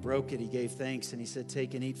 He broke it, He gave thanks, and He said,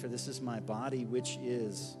 "Take and eat, for this is my body, which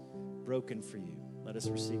is broken for you." Let us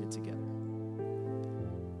receive it together.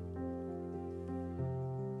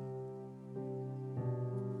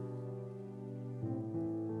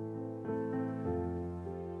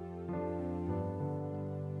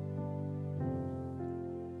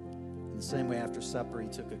 In the same way, after supper, He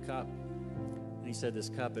took a cup, and He said this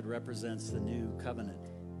cup, it represents the new covenant,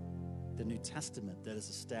 the New Testament that is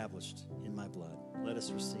established in my blood. Let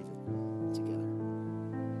us receive it together.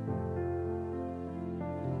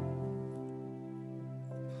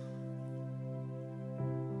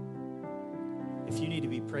 If you need to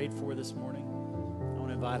be prayed for this morning, I want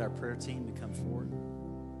to invite our prayer team to come forward.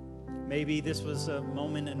 Maybe this was a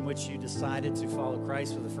moment in which you decided to follow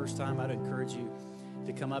Christ for the first time. I'd encourage you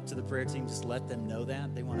to come up to the prayer team, just let them know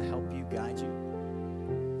that. They want to help you, guide you.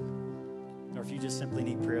 Or if you just simply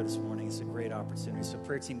need prayer this morning, it's a great opportunity. So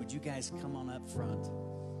prayer team, would you guys come on up front?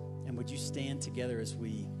 And would you stand together as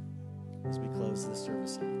we close the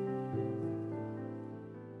service?